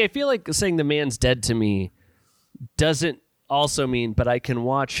man's. See, I feel like saying the man's dead to me doesn't also mean, but I can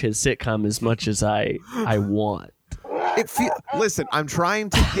watch his sitcom as much as I want. Listen, I'm trying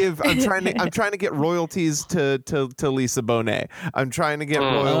to get royalties to Lisa Bonet. I'm trying to get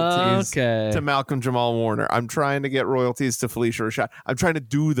royalties Okay. to Malcolm Jamal Warner. I'm trying to get royalties to Felicia Rashad. I'm trying to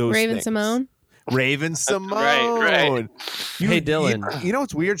do those Raven things. Simone. Raven Simone. Right. Hey, Dylan. You know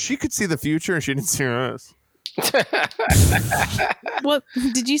what's weird? She could see the future and she didn't see us. What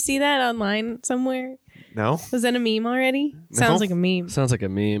did you see that online somewhere? No? Was that a meme already? Sounds like a meme. Sounds like a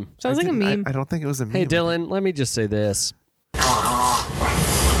meme. Sounds like a meme. I don't think it was a meme. Hey, Dylan, let me just say this.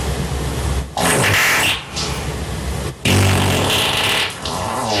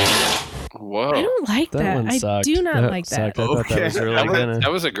 Whoa. I don't like That that. one I sucked. do not like that. sucked. I thought that was really That was, gonna.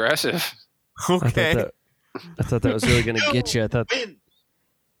 that was aggressive. Okay. I thought that was really gonna get you. I thought.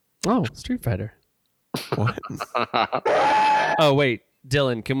 Oh, Street Fighter. What? Oh wait,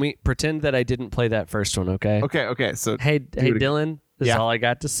 Dylan, can we pretend that I didn't play that first one? Okay. Okay. So Hey, it Dylan. This Yeah. is all I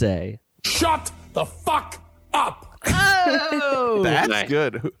got to say. Shut the fuck up! Oh, that's Nice.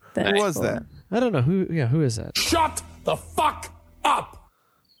 good. Who That's was cool. that? I don't know who. Yeah, who is that? Shut the fuck up!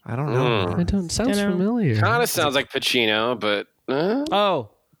 I don't know. I don't. Sounds Dunno. familiar. Kind of sounds like Pacino, but Oh,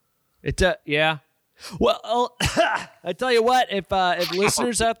 it yeah. Well, I tell you what, if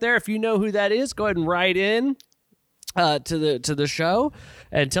listeners out there, if you know who that is, go ahead and write in to the show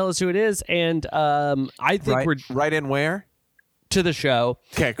and tell us who it is. And I think we're Right in where? to the show.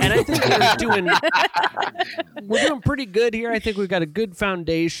 Okay. And I think we're doing pretty good here. I think we've got a good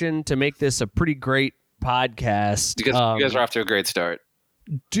foundation to make this a pretty great podcast. you guys are off to a great start.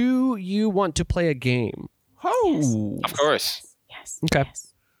 Do you want to play a game? Oh. Of course. Yes. Okay.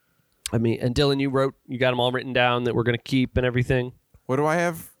 Yes. I mean, and Dylan, you got them all written down that we're going to keep and everything. What do I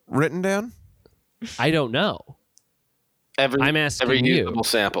have written down? I don't know. I'm asking every you. usable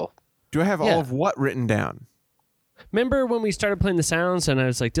sample. Do I have Yeah. all of what written down? Remember when we started playing the sounds and I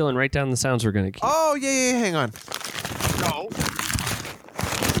was like, Dylan, write down the sounds we're going to keep. Oh, yeah. Hang on. No.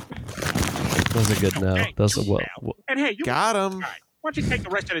 That was a good no. Hey, That was a well. And hey, you Got him. All right. Why don't you take the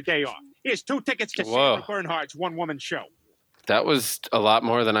rest of the day off? Here's 2 tickets to Whoa. Sandy Bernhardt's one-woman show. That was a lot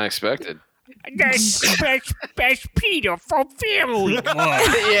more than I expected. That's Peter from Family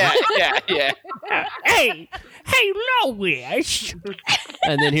Guy. yeah. Hey, Lois.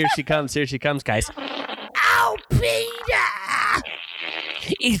 And then here she comes, guys. Oh, Peter.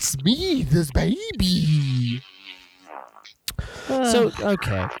 It's me, this baby. So,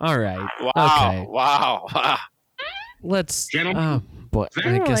 okay. All right. Wow. Okay. Wow. Let's. Gentlemen, Oh, boy. I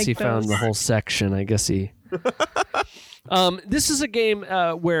don't guess like he found those. the whole section. I guess he. This is a game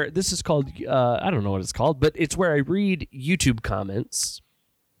where this is called. I don't know what it's called, but it's where I read YouTube comments.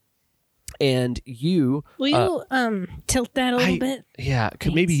 And you. Will you tilt that a little bit? Yeah.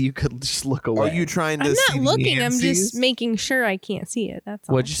 Maybe you could just look away. Are you trying to I'm see not the looking. I'm just Nancy's? making sure I can't see it. That's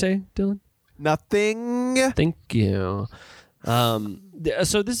all. What'd you say, Dylan? Nothing. Thank you.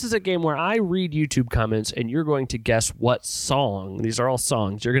 So this is a game where I read YouTube comments and you're going to guess what song. These are all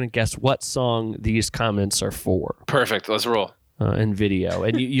songs. You're going to guess what song these comments are for Perfect. Let's roll. in video.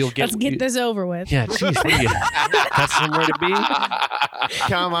 And you'll get... Let's get this over with. Yeah, jeez. What do you got somewhere to be?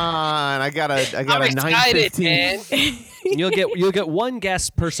 Come on. I got a I'm 9:15. excited, man. You'll get one guess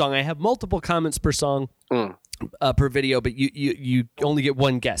per song. I have multiple comments per song. Per video, but you only get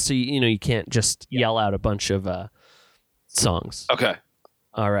one guess. So you can't just yell out a bunch of songs. Okay.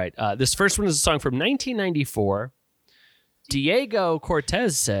 All right. This first one is a song from 1994. Diego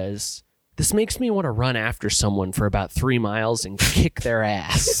Cortez says, "This makes me want to run after someone for about 3 miles and kick their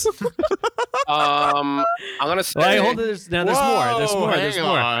ass." I'm gonna say. Wait, hold on. There's more. There's more. There's hang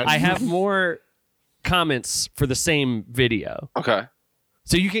more. on. I have more comments for the same video. Okay.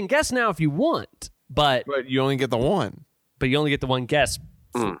 So you can guess now if you want, but But you only get the one. you only get the one guess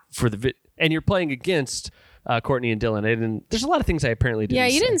for the and you're playing against Courtney and Dylan. There's a lot of things I apparently didn't. Yeah,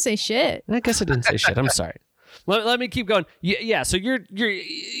 you say. didn't say shit. I guess I didn't say shit. I'm sorry. Let me keep going. Yeah. So you're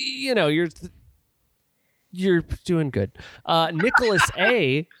doing good. Nicholas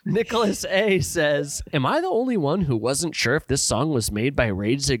A says, "Am I the only one who wasn't sure if this song was made by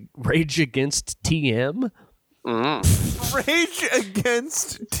Rage Against TM?" Rage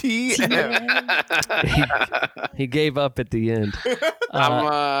Against TM. He gave up at the end.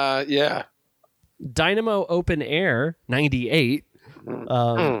 Yeah. Dynamo Open Air 98.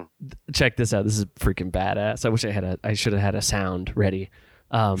 Check this out. This is freaking badass. I wish I should have had a sound ready.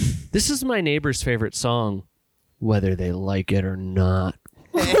 This is my neighbor's favorite song, whether they like it or not.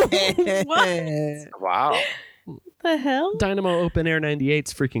 Wow. The hell? Dynamo Open Air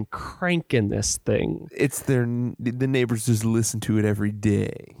 98's freaking cranking this thing, It's the neighbors just listen to it every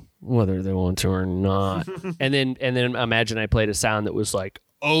day. whether they want to or not. and then imagine I played a sound that was like,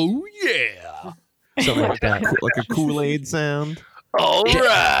 "Oh yeah," something like that. Like a Kool-Aid sound. All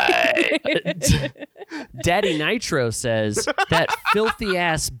right. Daddy Nitro says that filthy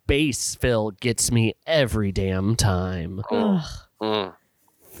ass bass fill gets me every damn time.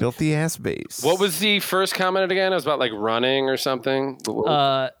 Filthy ass bass. What was the first comment again? It was about like running or something.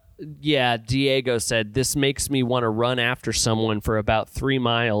 Yeah, Diego said this makes me want to run after someone for about 3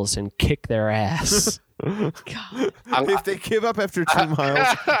 miles and kick their ass. If they give up after 2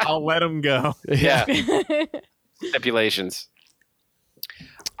 miles, I'll let them go. Yeah. Stipulations.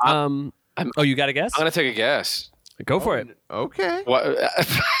 Oh, you got a guess? I'm gonna take a guess. Go for it. Okay. What?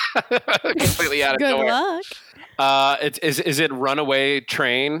 Completely out of Good nowhere. luck. Is it "Runaway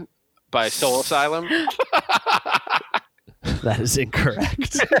Train" by Soul Asylum? That is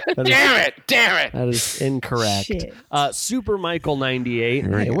incorrect. Damn it! That is incorrect. Shit. Super Michael 98.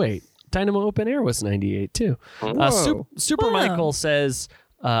 Hey, wait. Dynamo Open Air was 98 too. Super Whoa. Michael says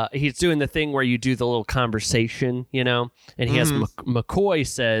he's doing the thing where you do the little conversation, and he has McCoy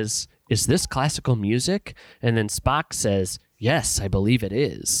says, "Is this classical music?" And then Spock says, "Yes, I believe it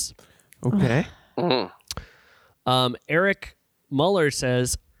is." Okay. Eric Muller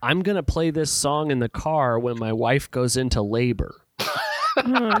says, "I'm going to play this song in the car when my wife goes into labor."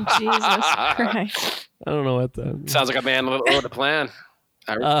 Oh, Jesus Christ. I don't know what that Sounds like a man with a plan.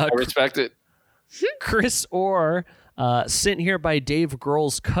 I respect it. Chris Orr sent here by Dave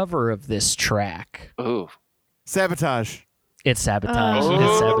Grohl's cover of this track. Ooh. Sabotage. It's Sabotage. Oh.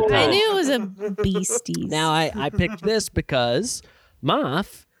 It's Sabotage. I knew it was a beasties. Now, I picked this because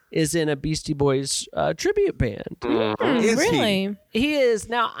Moff is in a Beastie Boys tribute band. Is he? Really? He is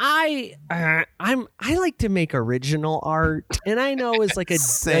now. I like to make original art, and I know it's like a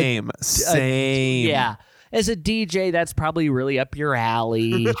Same. yeah. As a DJ, that's probably really up your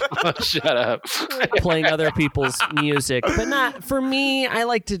alley, Shut up. playing other people's music. But not for me. I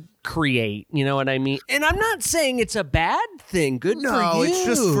like to create. You know what I mean? And I'm not saying it's a bad thing. Good for you. No, it's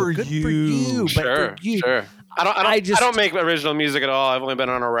just for Good you. for you. But Sure, for you. sure. I I just- don't make original music at all. I've only been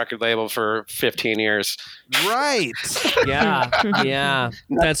on a record label for 15 years. Right. Yeah.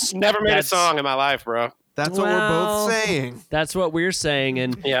 That's Never made a that's- song in my life, bro. That's what we're Well, both saying. That's what we're saying.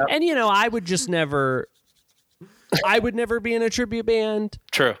 And Yeah. and you know, I would never be in a tribute band.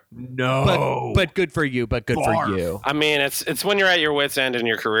 True. No. But good for you. But good for Barf. you. I mean, it's when you're at your wit's end in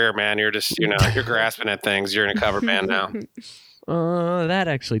your career, man. You're just, you're grasping at things. You're in a cover band now. That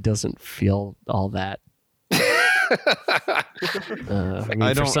actually doesn't feel all that. I mean,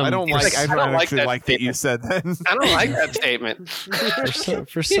 I for some, don't like. I I don't don't like actually that like that you said that. I don't like that statement.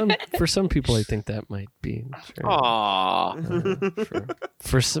 for some people, I think that might be. Sure. Aww.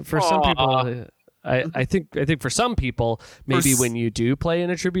 For some people, I think for some people, maybe when you do play in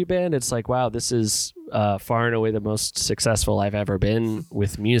a tribute band, it's like, wow, this is far and away the most successful I've ever been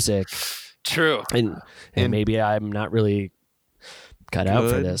with music, True. and maybe I'm not really cut out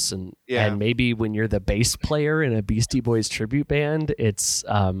for Good. this, and Yeah. and maybe when you're the bass player in a Beastie Boys tribute band, it's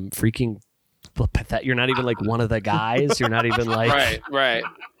freaking that you're not even like one of the guys. You're not even like Right.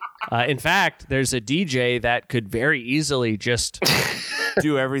 in fact, there's a DJ that could very easily just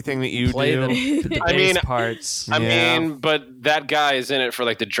Do everything that you play do. the I bass mean, parts. I Yeah. mean, but that guy is in it for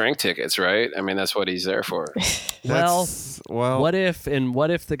like the drink tickets, right? I mean, that's what he's there for. Well, well. what if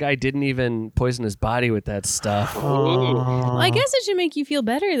the guy didn't even poison his body with that stuff? Well, I guess it should make you feel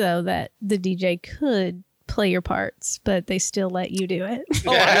better though that the DJ could play your parts, but they still let you do it.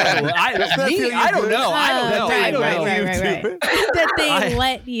 I don't know. I don't know. Right. That they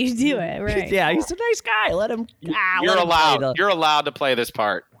let you do it, right? Yeah, he's a nice guy. Let him. You're allowed. You're allowed to play this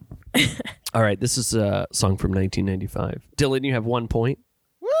part. All right, this is a song from 1995. Dylan, you have 1 point.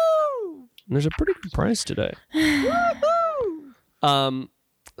 Woo! And there's a pretty good prize today.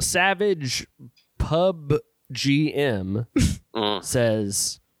 Savage Pub GM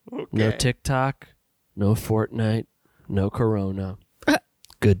says no TikTok, no Fortnite, no Corona.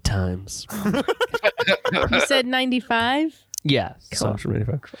 Good times. You said 95? Yeah, songs from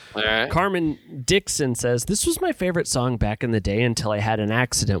 95. All right. Carmen Dixon says, this was my favorite song back in the day until I had an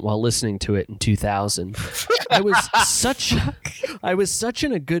accident while listening to it in 2000. I was such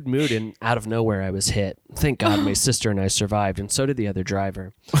in a good mood, and out of nowhere I was hit. Thank God my sister and I survived, and so did the other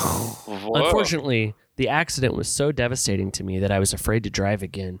driver. Whoa. Unfortunately, the accident was so devastating to me that I was afraid to drive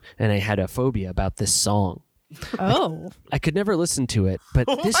again, and I had a phobia about this song. Oh. I could never listen to it, but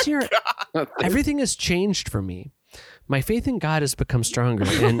this year everything has changed for me. My faith in God has become stronger,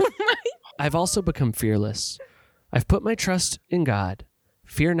 and I've also become fearless. I've put my trust in God.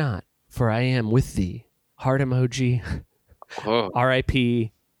 Fear not, for I am with thee. Heart emoji. Whoa.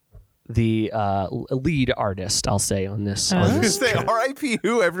 R.I.P. the lead artist, I'll say, on this. On You this say track. R.I.P.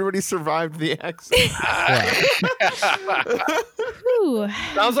 who? Everybody survived the accident. Ooh,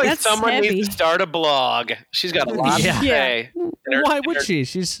 Sounds like that's someone heavy. needs to start a blog. She's got a lot Yeah. to say. Why would she?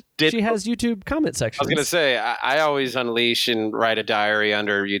 She has YouTube comment I sections. was gonna say I always unleash and write a diary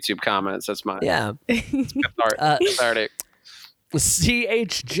under YouTube comments. That's my Yeah. cathartic.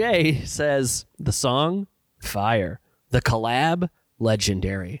 CHJ says the song fire, the collab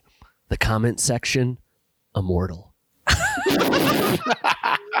legendary, the comment section immortal.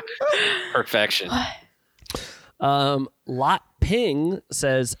 Perfection. Lot Ping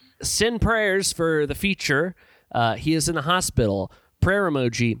says send prayers for the feature. He is in the hospital. Prayer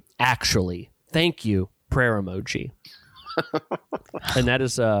emoji. Actually, thank you. Prayer emoji. And that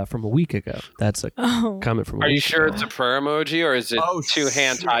is from a week ago. That's a comment from. Are you sure it's a prayer emoji or is it two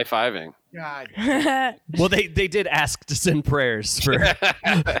hands high fiving? God. Well, they did ask to send prayers for.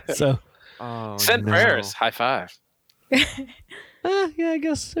 So. Oh, Send no. prayers. High five. Yeah, I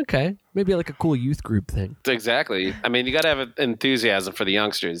guess. Okay. Maybe like a cool youth group thing. Exactly. I mean, you got to have enthusiasm for the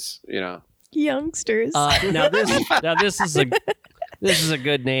youngsters. You know. Youngsters. Now this is a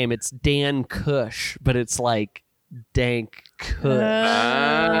good name. It's Dan Cush, but it's like Dank Cush.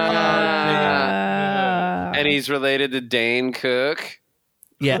 And he's related to Dane Cook.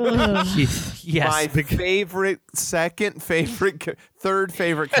 Yeah. Yes. My favorite, second favorite, third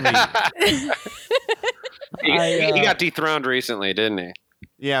favorite comedian. He got dethroned recently, didn't he?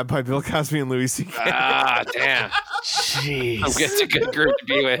 Yeah, by Bill Cosby and Louis C.K. Ah, damn. Jeez. It's a good group to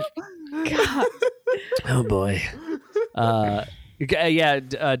be with. God. Oh boy.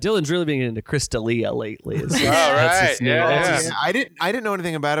 Dylan's really been into Chris D'Elia lately. All right. Yeah. I didn't know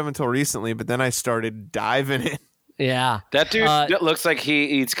anything about him until recently, but then I started diving in. Yeah. That dude looks like he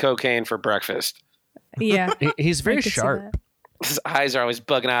eats cocaine for breakfast. Yeah. He's I very could see sharp. His eyes are always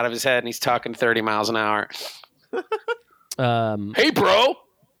bugging out of his head, and he's talking 30 miles an hour. Hey, bro.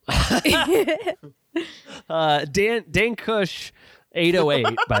 Dan Cush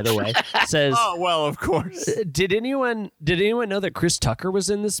 808, by the way, says, Oh well, of course. Did anyone know that Chris Tucker was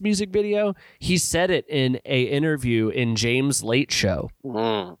in this music video? He said it in a interview in James Late Show.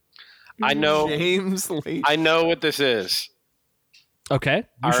 I know. James Lee. I know what this is. Okay.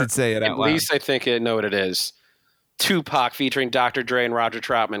 You should say it out At loud. least I think I know what it is. Tupac featuring Dr. Dre and Roger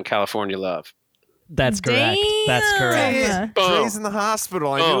Troutman, California Love. That's correct. That's correct. Damn. Hey, Dre's in the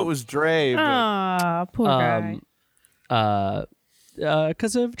hospital. I knew it was Dre. But Aw, poor guy.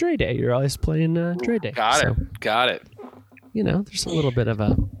 Because of Dre Day, you're always playing Dre Day. Got So, it. you know, there's a little bit of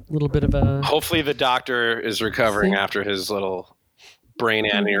a Hopefully the doctor is recovering after his little brain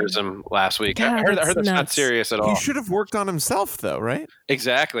aneurysm last week. God, I heard that's that's not nuts. serious at he all. should have worked on himself, though, right?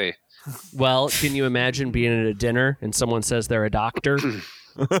 Exactly. Well, can you imagine being at a dinner and someone says they're a doctor?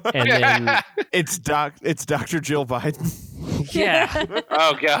 And then It's Dr. Jill Biden. yeah.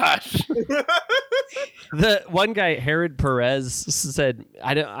 Oh gosh. The one guy, Herod Perez, said,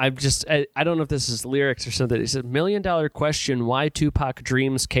 I don't know if this is lyrics or something. He said, $1 million question, why Tupac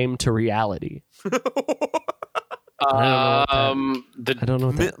dreams came to reality. I don't know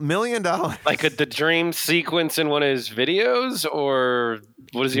what that, $1 million. Like the dream sequence in one of his videos, or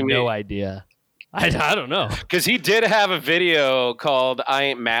what does he mean? no idea. I don't know. Because he did have a video called "I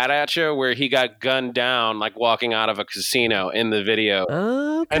Ain't Mad at You," where he got gunned down, like walking out of a casino in the video.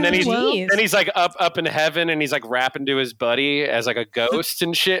 Okay, And then Jeez. he's like up in heaven, and he's like rapping to his buddy as like a ghost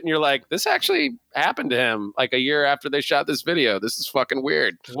and shit. And you're like, this actually happened to him like a year after they shot this video. This is fucking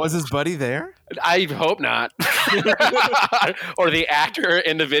weird. Was his buddy there? I hope not. Or the actor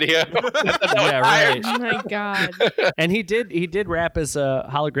in the video. yeah, right. Oh my God. And he did rap as a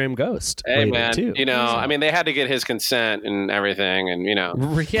hologram ghost. Hey later, man, too. you know, I mean, they had to get his consent and everything, and you know,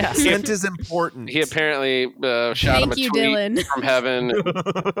 Yeah. Consent is important. he apparently shot him Thank a you, tweet Dylan. from heaven.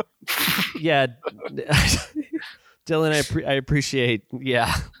 Yeah. Dylan, I appreciate,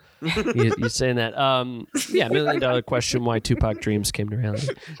 yeah. you saying that. Yeah, $1 million question, why Tupac dreams came to reality.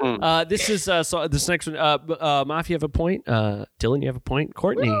 This is so this next one. Maf, you have a point. Dylan, you have a point.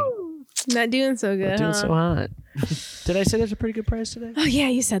 Courtney, Not doing so good, doing huh? so hot. Did I say there's a pretty good prize today? Oh, yeah,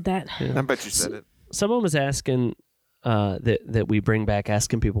 you said that. I bet you said it. Someone was asking that we bring back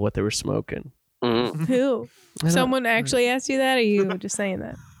asking people what they were smoking. Mhm. Who? I don't- Someone actually asked you that, or you just saying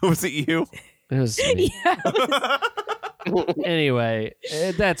that? Was it you? It was me. Yeah. Anyway,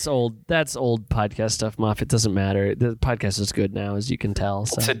 that's old podcast stuff, Muff. It doesn't matter. The podcast is good now, as you can tell.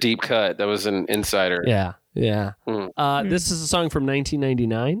 So It's a deep cut. That was an insider. yeah. Mm. This is a song from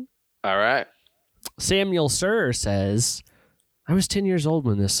 1999. All right. Samuel Sir says, I was 10 years old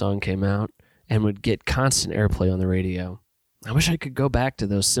when this song came out and would get constant airplay on the radio. I wish I could go back to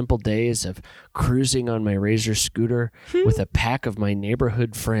those simple days of cruising on my Razor scooter with a pack of my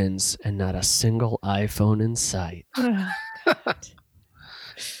neighborhood friends and not a single iPhone in sight.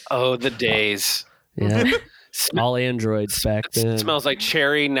 Oh, the days. Yeah. All Androids back then. Smells like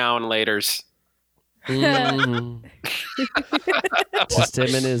cherry now and laters. Mhm. Just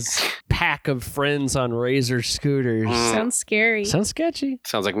him and his pack of friends on Razor scooters. Sounds scary. Sounds sketchy.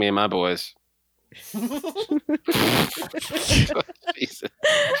 Sounds like me and my boys. Jesus.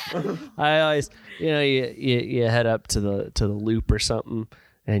 I always, you head up to the loop or something,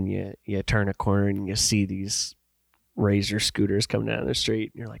 and you turn a corner and you see these Razor scooters coming down the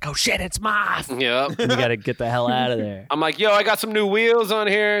street, and you're like, oh shit, it's Moth! Yep. And you got to get the hell out of there. I'm like, yo, I got some new wheels on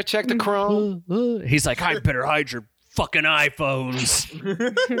here. Check the chrome. He's like, I better hide your fucking iPhones.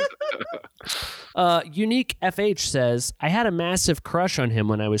 Unique FH says, I had a massive crush on him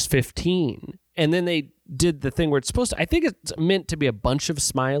when I was 15. And then they did the thing where it's supposed to, I think it's meant to be a bunch of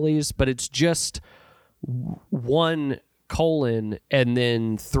smileys, but it's just 1 colon and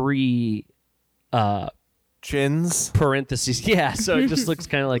then 3 Chins. parentheses. Yeah, so it just looks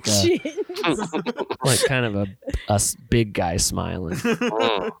kind of like a big guy smiling.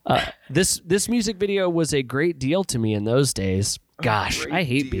 This music video was a great deal to me in those days. Gosh, I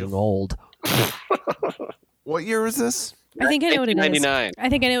hate being old. What year was this? I think I know what it is. 1999. I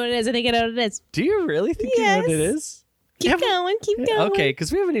think I know what it is. I think I know what it is. Do you really think you know what it Yes. is? Keep going. Keep going. Okay,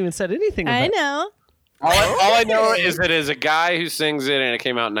 because we haven't even said anything about I it. know. All I know is that it is a guy who sings it, and it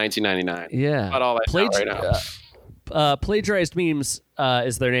came out in 1999. Yeah. About all I know right now. Plagiarized Memes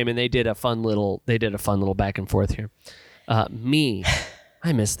is their name, and they did a fun little back and forth here. Me,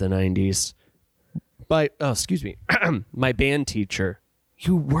 I miss the 90s. Excuse me. My band teacher,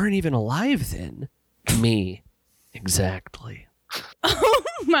 you weren't even alive then. Me, exactly. Oh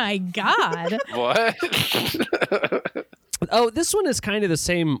my God. What? Oh, this one is kind of the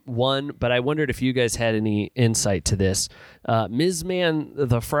same one, but I wondered if you guys had any insight to this. Ms. Man,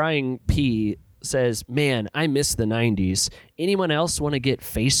 the Frying Pea, says, man, I miss the 90s. Anyone else want to get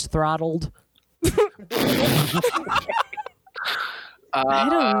face throttled? I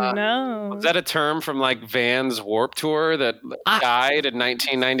don't know. Was that a term from like Van's Warp Tour that died in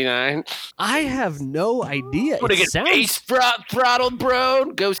 1999? I have no idea. Want to get face throttled,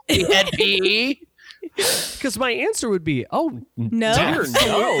 bro? Go see Head PE? Because my answer would be, No. dear,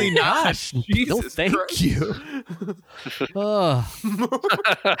 Absolutely no, not. gosh, no, Jesus thank Christ. you.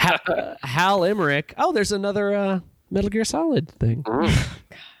 Hal Emmerich. Oh, there's another Metal Gear Solid thing.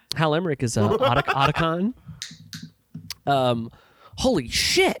 Hal Emmerich is Otacon. Holy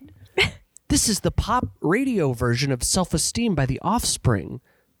shit! This is the pop radio version of Self-Esteem by The Offspring.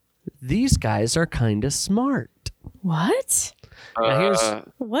 These guys are kind of smart. What? Now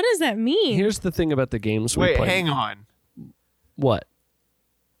What does that mean? here's the thing about the games we Wait, play. hang on. What?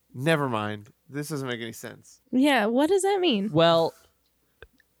 Never mind. This doesn't make any sense. Yeah, what does that mean? Well,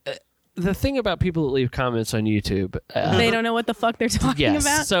 the thing about people that leave comments on YouTube, They don't know what the fuck they're talking yes.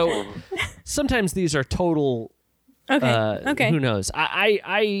 about? So sometimes these are total. Okay. Who knows?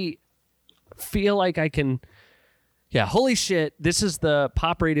 I feel like I can. Yeah. Holy shit! This is the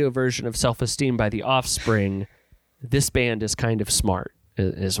pop radio version of Self-Esteem by The Offspring. This band is kind of smart,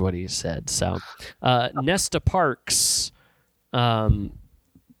 is what he said. So, Nesta Parks.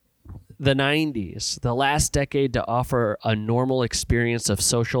 The 90s, the last decade to offer a normal experience of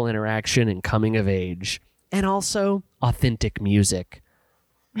social interaction and coming of age, and also authentic music.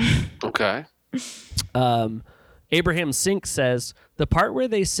 Okay. Abraham Sink says, the part where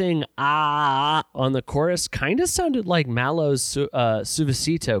they sing ah on the chorus kind of sounded like Malo's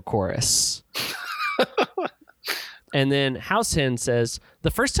Suavecito chorus. And then Househen says, the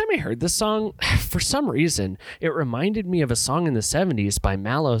first time I heard this song, for some reason, it reminded me of a song in the 70s by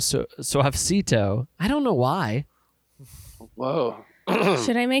Malo Suavecito. I don't know why. Whoa.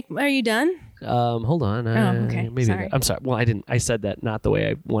 Should I make... Are you done? Hold on. okay. Maybe Sorry. I'm sorry. Well, I didn't. I said that not the way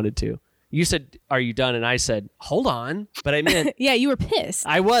I wanted to. You said, are you done? And I said, hold on. But I meant... Yeah, you were pissed.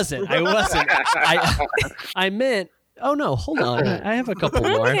 I wasn't. I meant... Oh, no. Hold on. I have a couple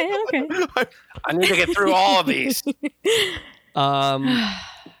more. Okay. I need to get through all of these. Austin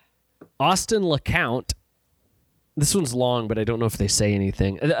LeCount. This one's long, but I don't know if they say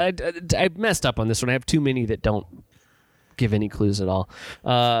anything. I messed up on this one. I have too many that don't give any clues at all.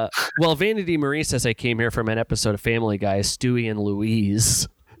 Well, Vanity Marie says I came here from an episode of Family Guy, Stewie and Louise.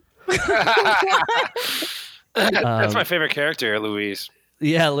 That's my favorite character, Louise.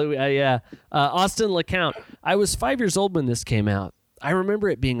 Yeah, yeah. Austin LeCount. I was 5 years old when this came out. I remember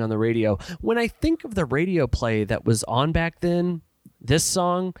it being on the radio. When I think of the radio play that was on back then, this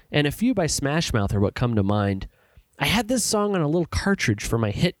song and a few by Smash Mouth are what come to mind. I had this song on a little cartridge for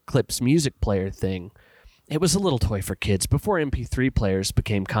my Hit Clips music player thing. It was a little toy for kids before MP3 players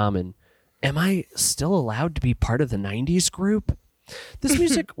became common. Am I still allowed to be part of the 90s group? This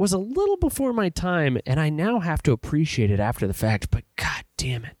music was a little before my time, and I now have to appreciate it after the fact, but god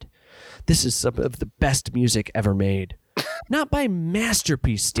damn it. This is some of the best music ever made. Not by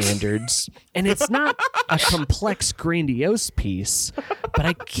masterpiece standards, and it's not a complex, grandiose piece, but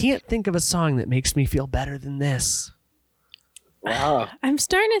I can't think of a song that makes me feel better than this. Wow. I'm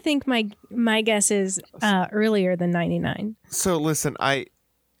starting to think my guess is earlier than 99. So listen, I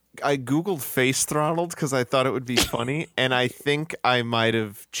Googled face throttled because I thought it would be funny, and I think I might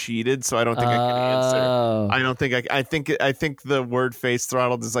have cheated, so I don't think I can answer. I don't think I think the word face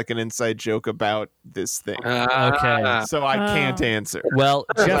throttled is like an inside joke about this thing. Okay. So I can't answer. Well,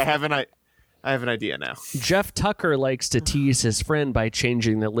 I Jeff, have an idea now. Jeff Tucker likes to tease his friend by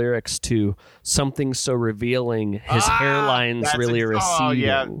changing the lyrics to something so revealing his hairline's That's really receding. Oh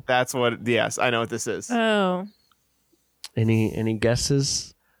yeah, that's what. Yes, I know what this is. Oh. Any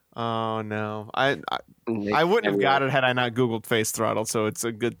guesses? Oh no, I wouldn't have got it had I not Googled face throttle. So it's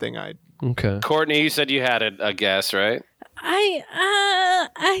a good thing I. Okay. Courtney, you said you had a guess, right?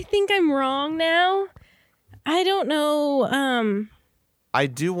 I think I'm wrong now. I don't know. I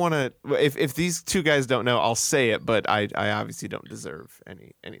do want to. If these two guys don't know, I'll say it. But I obviously don't deserve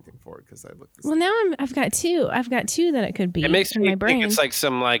anything for it because I looked. Well, now I've got two. I've got two that it could be. It makes in me my brain. think it's like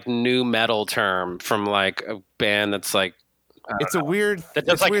some like new metal term from like a band that's like It's a weird. That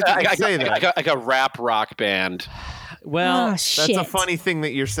does it's weird that you say that. like a rap rock band. Well, Oh, shit. That's a funny thing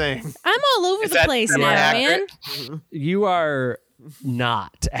that you're saying. I'm all over Is the that place now, man. semi-accurate? you are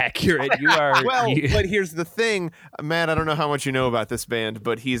not accurate. You are. Well, you- but here's the thing, Matt. I don't know how much you know about this band,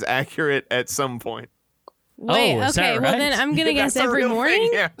 but he's accurate at some point. Wait, is that okay. Well, then right? I'm gonna guess That's a every real thing, morning.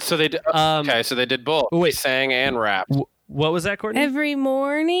 yeah. So they did. Um, Okay, so they did both. wait. They sang and rapped. what was that, Courtney? Every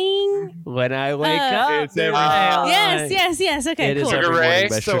morning. When I wake Uh, up, It's every Yes. Okay, It is cool. every Sugar morning Ray?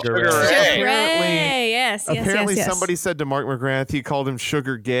 by So Sugar Sugar Ray. Ray. Sugar Ray. Yes. Apparently, yes. somebody said to Mark McGrath, he called him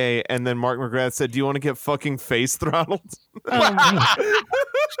Sugar Gay, and then Mark McGrath said, "Do you want to get fucking face throttled?" Oh, my-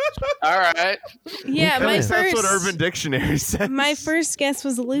 All right. yeah, At my least that's what first. Urban Dictionary says. My first guess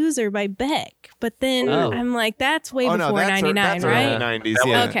was "Loser" by Beck, but then Oh. I'm like, that's way oh before no, that's '99, that's right? early '90s. That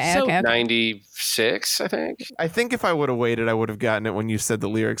Yeah. Okay, So- okay. 96, I think. I think if I would have waited, I would have gotten it when you said the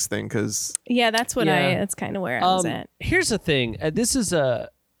lyrics thing, because Yeah, that's what Yeah. that's kind of where I was at. Here's the thing. This is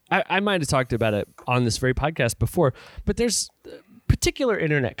I might have talked about it on this very podcast before, but there's particular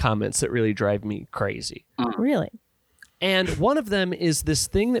internet comments that really drive me crazy. Really? And one of them is this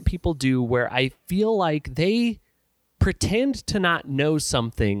thing that people do where I feel like they pretend to not know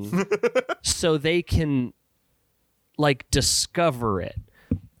something so they can like discover it.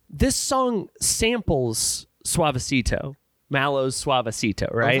 This song samples Suavecito, Malo's Suavecito,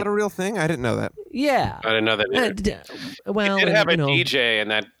 Was right? that a real thing? I didn't know that. Yeah. I didn't know that. Either. Well, They did have a you know,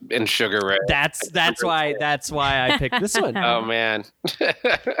 DJ in Sugar Ray. That's why I picked this one. Oh man, What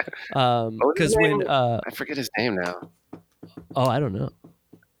was Because his when name? I forget his name now. I don't know.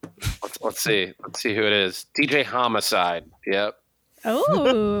 Let's see who it is. DJ Homicide. Yep.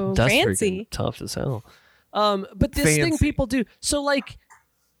 Oh, That's fancy. freaking tough as hell. But this thing Fancy. people do. So like,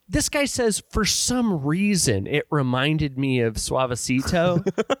 this guy says for some reason it reminded me of Suavecito.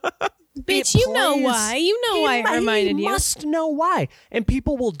 Bitch, It you know plays- why. You know why it reminded you you. must know why. And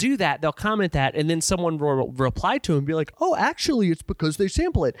people will do that. They'll comment that, and then someone will reply to him and be like, "Oh, actually, it's because they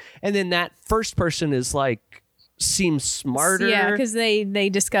sample it." And then that first person is like, seems smarter. Yeah, because they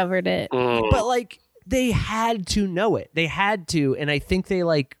discovered it. But like they had to know it. They had to, and I think they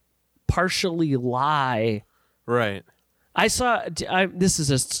like partially lie. Right. I saw. This is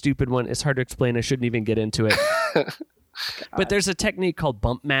a stupid one. It's hard to explain. I shouldn't even get into it. But there's a technique called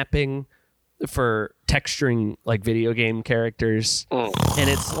bump mapping for texturing like video game characters, and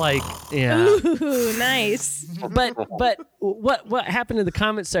it's like, yeah. Ooh, nice. But what happened in the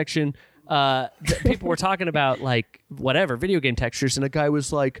comment section? People were talking about like whatever video game textures, and a guy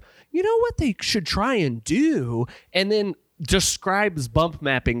was like, you know what they should try and do, and then describes bump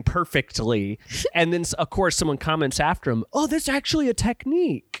mapping perfectly, and then of course someone comments after him, oh, that's actually a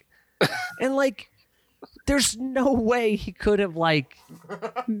technique, and like there's no way he could have like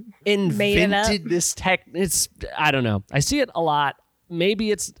invented this tech. It's I don't know. I see it a lot.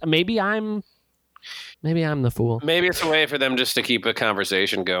 Maybe I'm the fool. Maybe it's a way for them just to keep a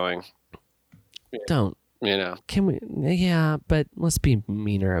conversation going. Don't. You know. Can we? Yeah, but let's be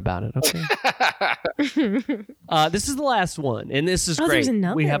meaner about it, okay? This is the last one, and this is Oh, great. there's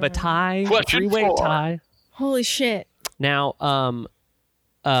another We have a one. tie, Question three-way 4. tie. Holy shit. Now,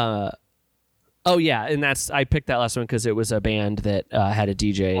 oh yeah, and I picked that last one because it was a band that had a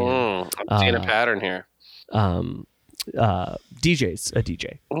DJ. I'm seeing a pattern here. DJ's a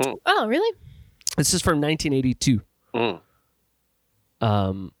DJ. Oh, really? This is from 1982.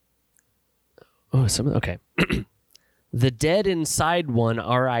 Okay. The Dead Inside one,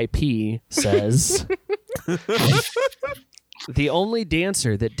 R.I.P. says, the only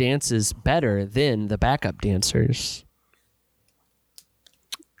dancer that dances better than the backup dancers.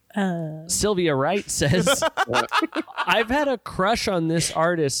 Sylvia Wright says, I've had a crush on this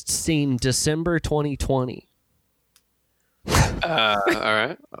artist since December 2020. All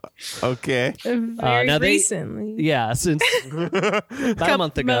right. Okay. Very now they- recently. Yeah, since about a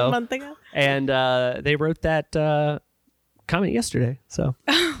month ago. A month ago. And they wrote that comment yesterday. So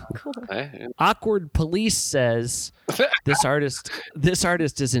Hey, Awkward Police says this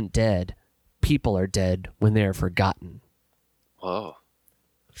artist isn't dead. People are dead when they are forgotten. whoa.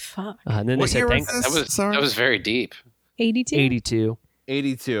 Fuck. And then What they said year was thanks. this? Sorry? That was very deep. 82? 82.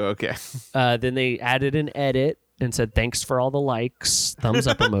 82. Okay. Then they added an edit and said thanks for all the likes, thumbs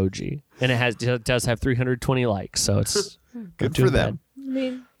up emoji, and it does have 320 likes, so it's Good not too for them. I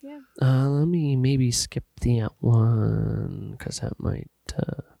mean, yeah. bad. Let me maybe skip that one because that might.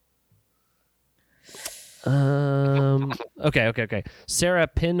 Okay. Sarah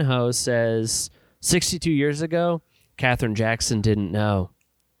Pinho says 62 years ago, Katherine Jackson didn't know.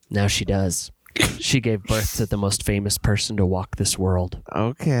 Now she does. She gave birth to the most famous person to walk this world.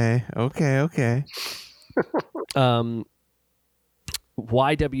 Okay.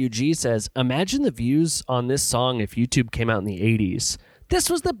 YWG says, imagine the views on this song if YouTube came out in the 80s. This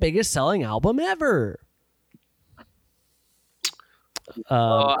was the biggest selling album ever.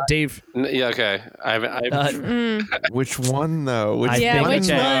 Dave. Yeah, okay. Which one though? Which I Which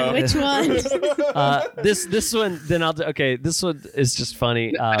think- one? This one, then I'll do. Okay, this one is just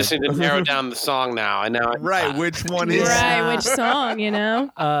funny. I just need to narrow down the song now. Right, which one is Right, which song, you know?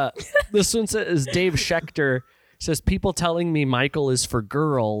 This one says Dave Schechter says people telling me Michael is for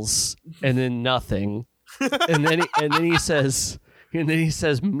girls, and then nothing, and then he says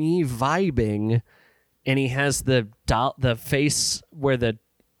me vibing, and he has the face where the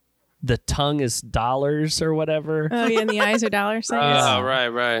tongue is dollars or whatever, Oh, yeah, and the eyes are dollar signs. Oh,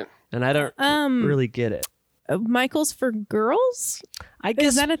 right. and I don't really get it. Michael's for girls? I guess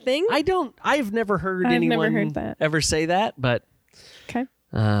Is that a thing? I've never heard I've anyone never heard that. ever say that, but Okay.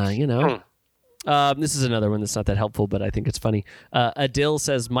 you know. This is another one that's not that helpful, but I think it's funny. Adil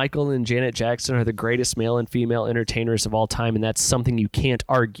says Michael and Janet Jackson are the greatest male and female entertainers of all time, and that's something you can't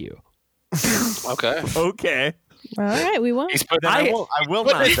argue. Okay. Okay. All right, we won't. He's put I will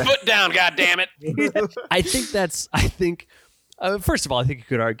put not. his foot down, goddammit. I think first of all, I think you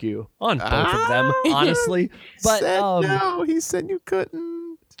could argue on both of them, honestly. But said no, he said you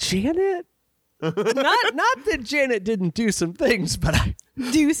couldn't. Janet, not that Janet didn't do some things, but I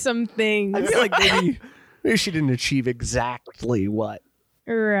Do some things. feel like maybe she didn't achieve exactly what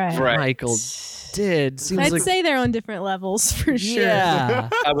Right. Right. Michael did. Seems I'd like say they're on different levels for sure. yeah.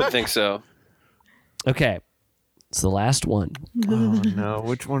 I would think so. Okay, it's the last one. Oh no,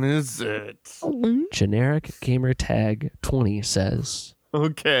 which one is it? Generic gamer tag 20 says,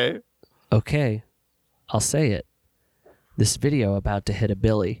 Okay. okay, I'll say it. This video about to hit a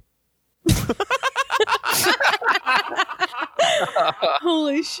Billy.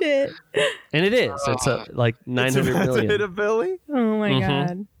 Holy shit. And it is. It's like 900 It's about to hit million. a Billy. Oh my Mhm.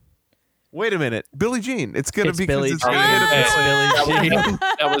 God. Wait a minute, Billie Jean. It's gonna It's be Billie it's Jean. gonna hit a It's Billie. Billie Jean.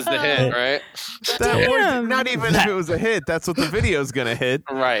 That was the hit, right? That Damn. was, not even if it was a hit. That's what the video's gonna hit.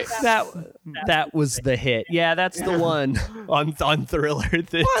 Right. That was the hit. Yeah, that's the one on Thriller.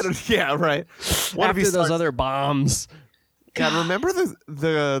 What? Yeah, right. What if After he those starts- other bombs. God, remember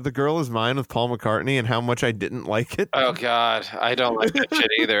the Girl Is Mine with Paul McCartney and how much I didn't like it? Oh God, I don't like that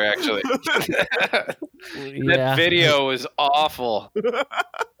shit either. Actually, that Yeah. video was awful.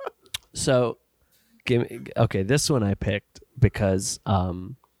 So, this one I picked because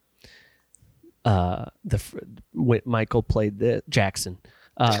Michael played this. Jackson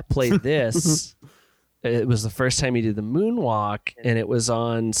played this. It was the first time he did the moonwalk, and it was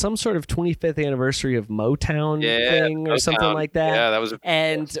on some sort of 25th anniversary of Motown thing or something Motown. like that. Yeah, that was.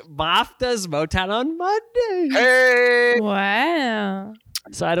 And Moff does Motown on Monday. Hey. Wow.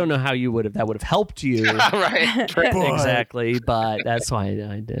 So I don't know how that would have helped you Right. exactly, but that's why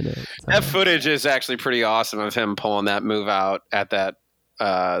I did it. So. That footage is actually pretty awesome of him pulling that move out at that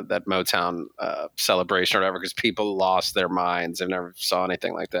Motown celebration or whatever, because people lost their minds and never saw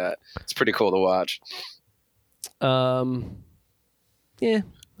anything like that. It's pretty cool to watch. Yeah,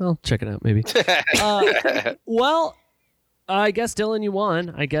 I'll check it out maybe. Well, I guess Dylan, you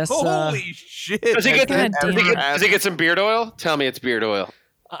won. I guess. Holy shit! Does he get God damn it. does he get some beard oil? Tell me it's beard oil.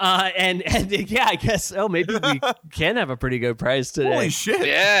 And yeah, I guess. Oh, maybe we can have a pretty good prize today. Holy shit!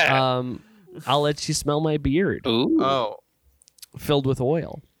 Yeah. I'll let you smell my beard Ooh. Oh, filled with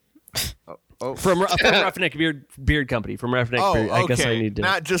oil oh, from Roughneck Beard Company. From Roughneck oh, Beard. I guess I okay. need to.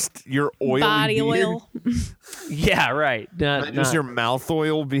 Not just your oily Body beard, oil. Yeah, right. not just your mouth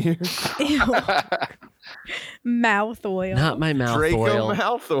oil beard. Ew. Mouth oil. Not my mouth Draco oil.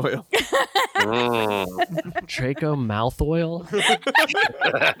 mouth oil. Mm. Draco mouth oil.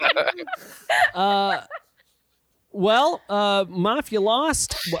 Well, Moff, you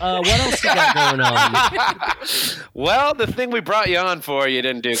lost. What else you got going on? Well, the thing we brought you on for, you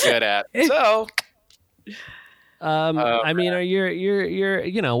didn't do good at. So, I mean,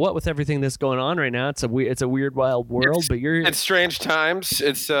 you're what with everything that's going on right now? It's a weird, wild world. But you're it's strange times.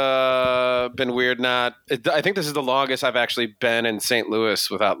 It's been weird. I think this is the longest I've actually been in St.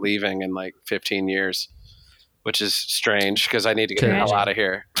 Louis without leaving in like 15 years, which is strange because I need to get the hell out of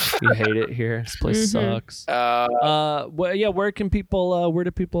here. you hate it here. This place sucks. Well, yeah. Where do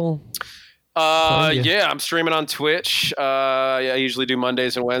people? Yeah, I'm streaming on Twitch. I usually do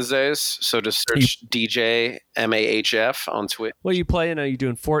Mondays and Wednesdays. So just search DJ MAHF on Twitch. What are you playing? Are you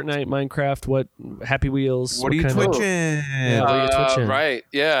doing Fortnite, Minecraft? What Happy Wheels? What are you kind of- twitching? Yeah, what are you twitching? Right.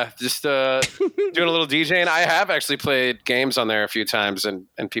 Yeah. Just doing a little DJing. I have actually played games on there a few times and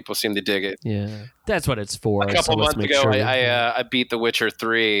people seem to dig it. Yeah, that's what it's for. A couple so let's months make ago, sure. I beat The Witcher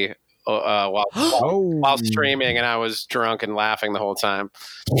 3 while streaming, and I was drunk and laughing the whole time.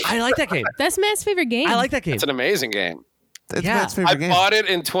 I like that game. That's Matt's favorite game. I like that game. It's an amazing game. It's Yeah. Matt's favorite I game. bought it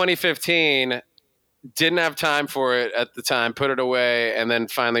in 2015, didn't have time for it at the time, put it away, and then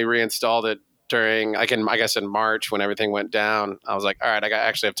finally reinstalled it during, I guess in March when everything went down. I was like, all right, I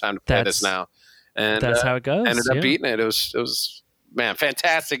actually have time to play this now. And That's how it goes. ended up yeah. beating it. It was, man,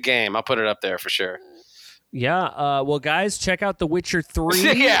 fantastic game. I'll put it up there for sure. Yeah. Well, guys, check out The Witcher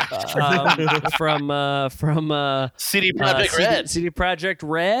 3. Yeah. From CD Projekt Red. CD Projekt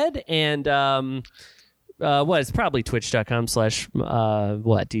Red, and it's probably twitch.com/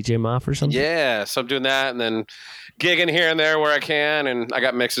 DJ Moff or something. Yeah, so I'm doing that, and then gigging here and there where I can, and I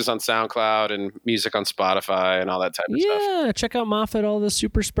got mixes on SoundCloud and music on Spotify and all that type of stuff. Yeah, check out Moff at all the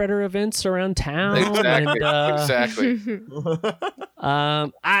super spreader events around town. Exactly. And, Exactly.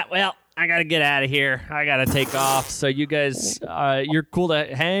 I gotta get out of here. I gotta take off. So you guys, you're cool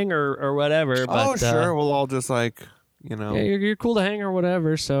to hang or whatever. But, sure. We'll all just like, Yeah, you're cool to hang or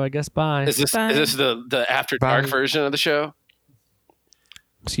whatever. So I guess bye. Is this the After Dark version of the show?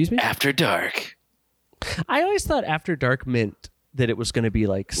 Excuse me? After Dark. I always thought After Dark meant that it was going to be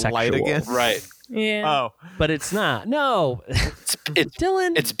like sexual. Light again? Right. Yeah. But it's not. No. It's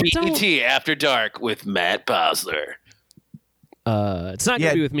Dylan. It's BET After Dark with Matt Bosler. It's not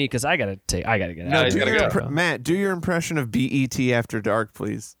gonna be with me because I gotta get No, out. Matt, do your impression of BET After Dark,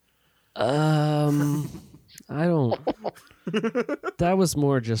 please. I don't. That was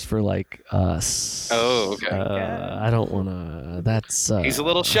more just for like us. Oh, okay. I don't want to. That's. He's a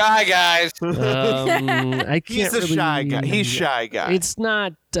little shy, guys. I can't. He's a shy guy. He's shy guy. It's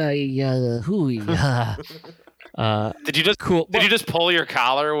not. Hooey. Did you just Cool. Did you just pull your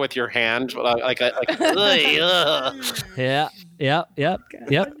collar with your hand like? Yeah. Yep.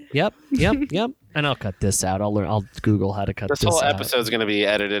 And I'll cut this out. I'll Google how to cut This this whole out. episode's gonna be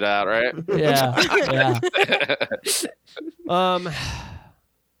edited out, right? Yeah.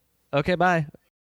 Okay. Bye.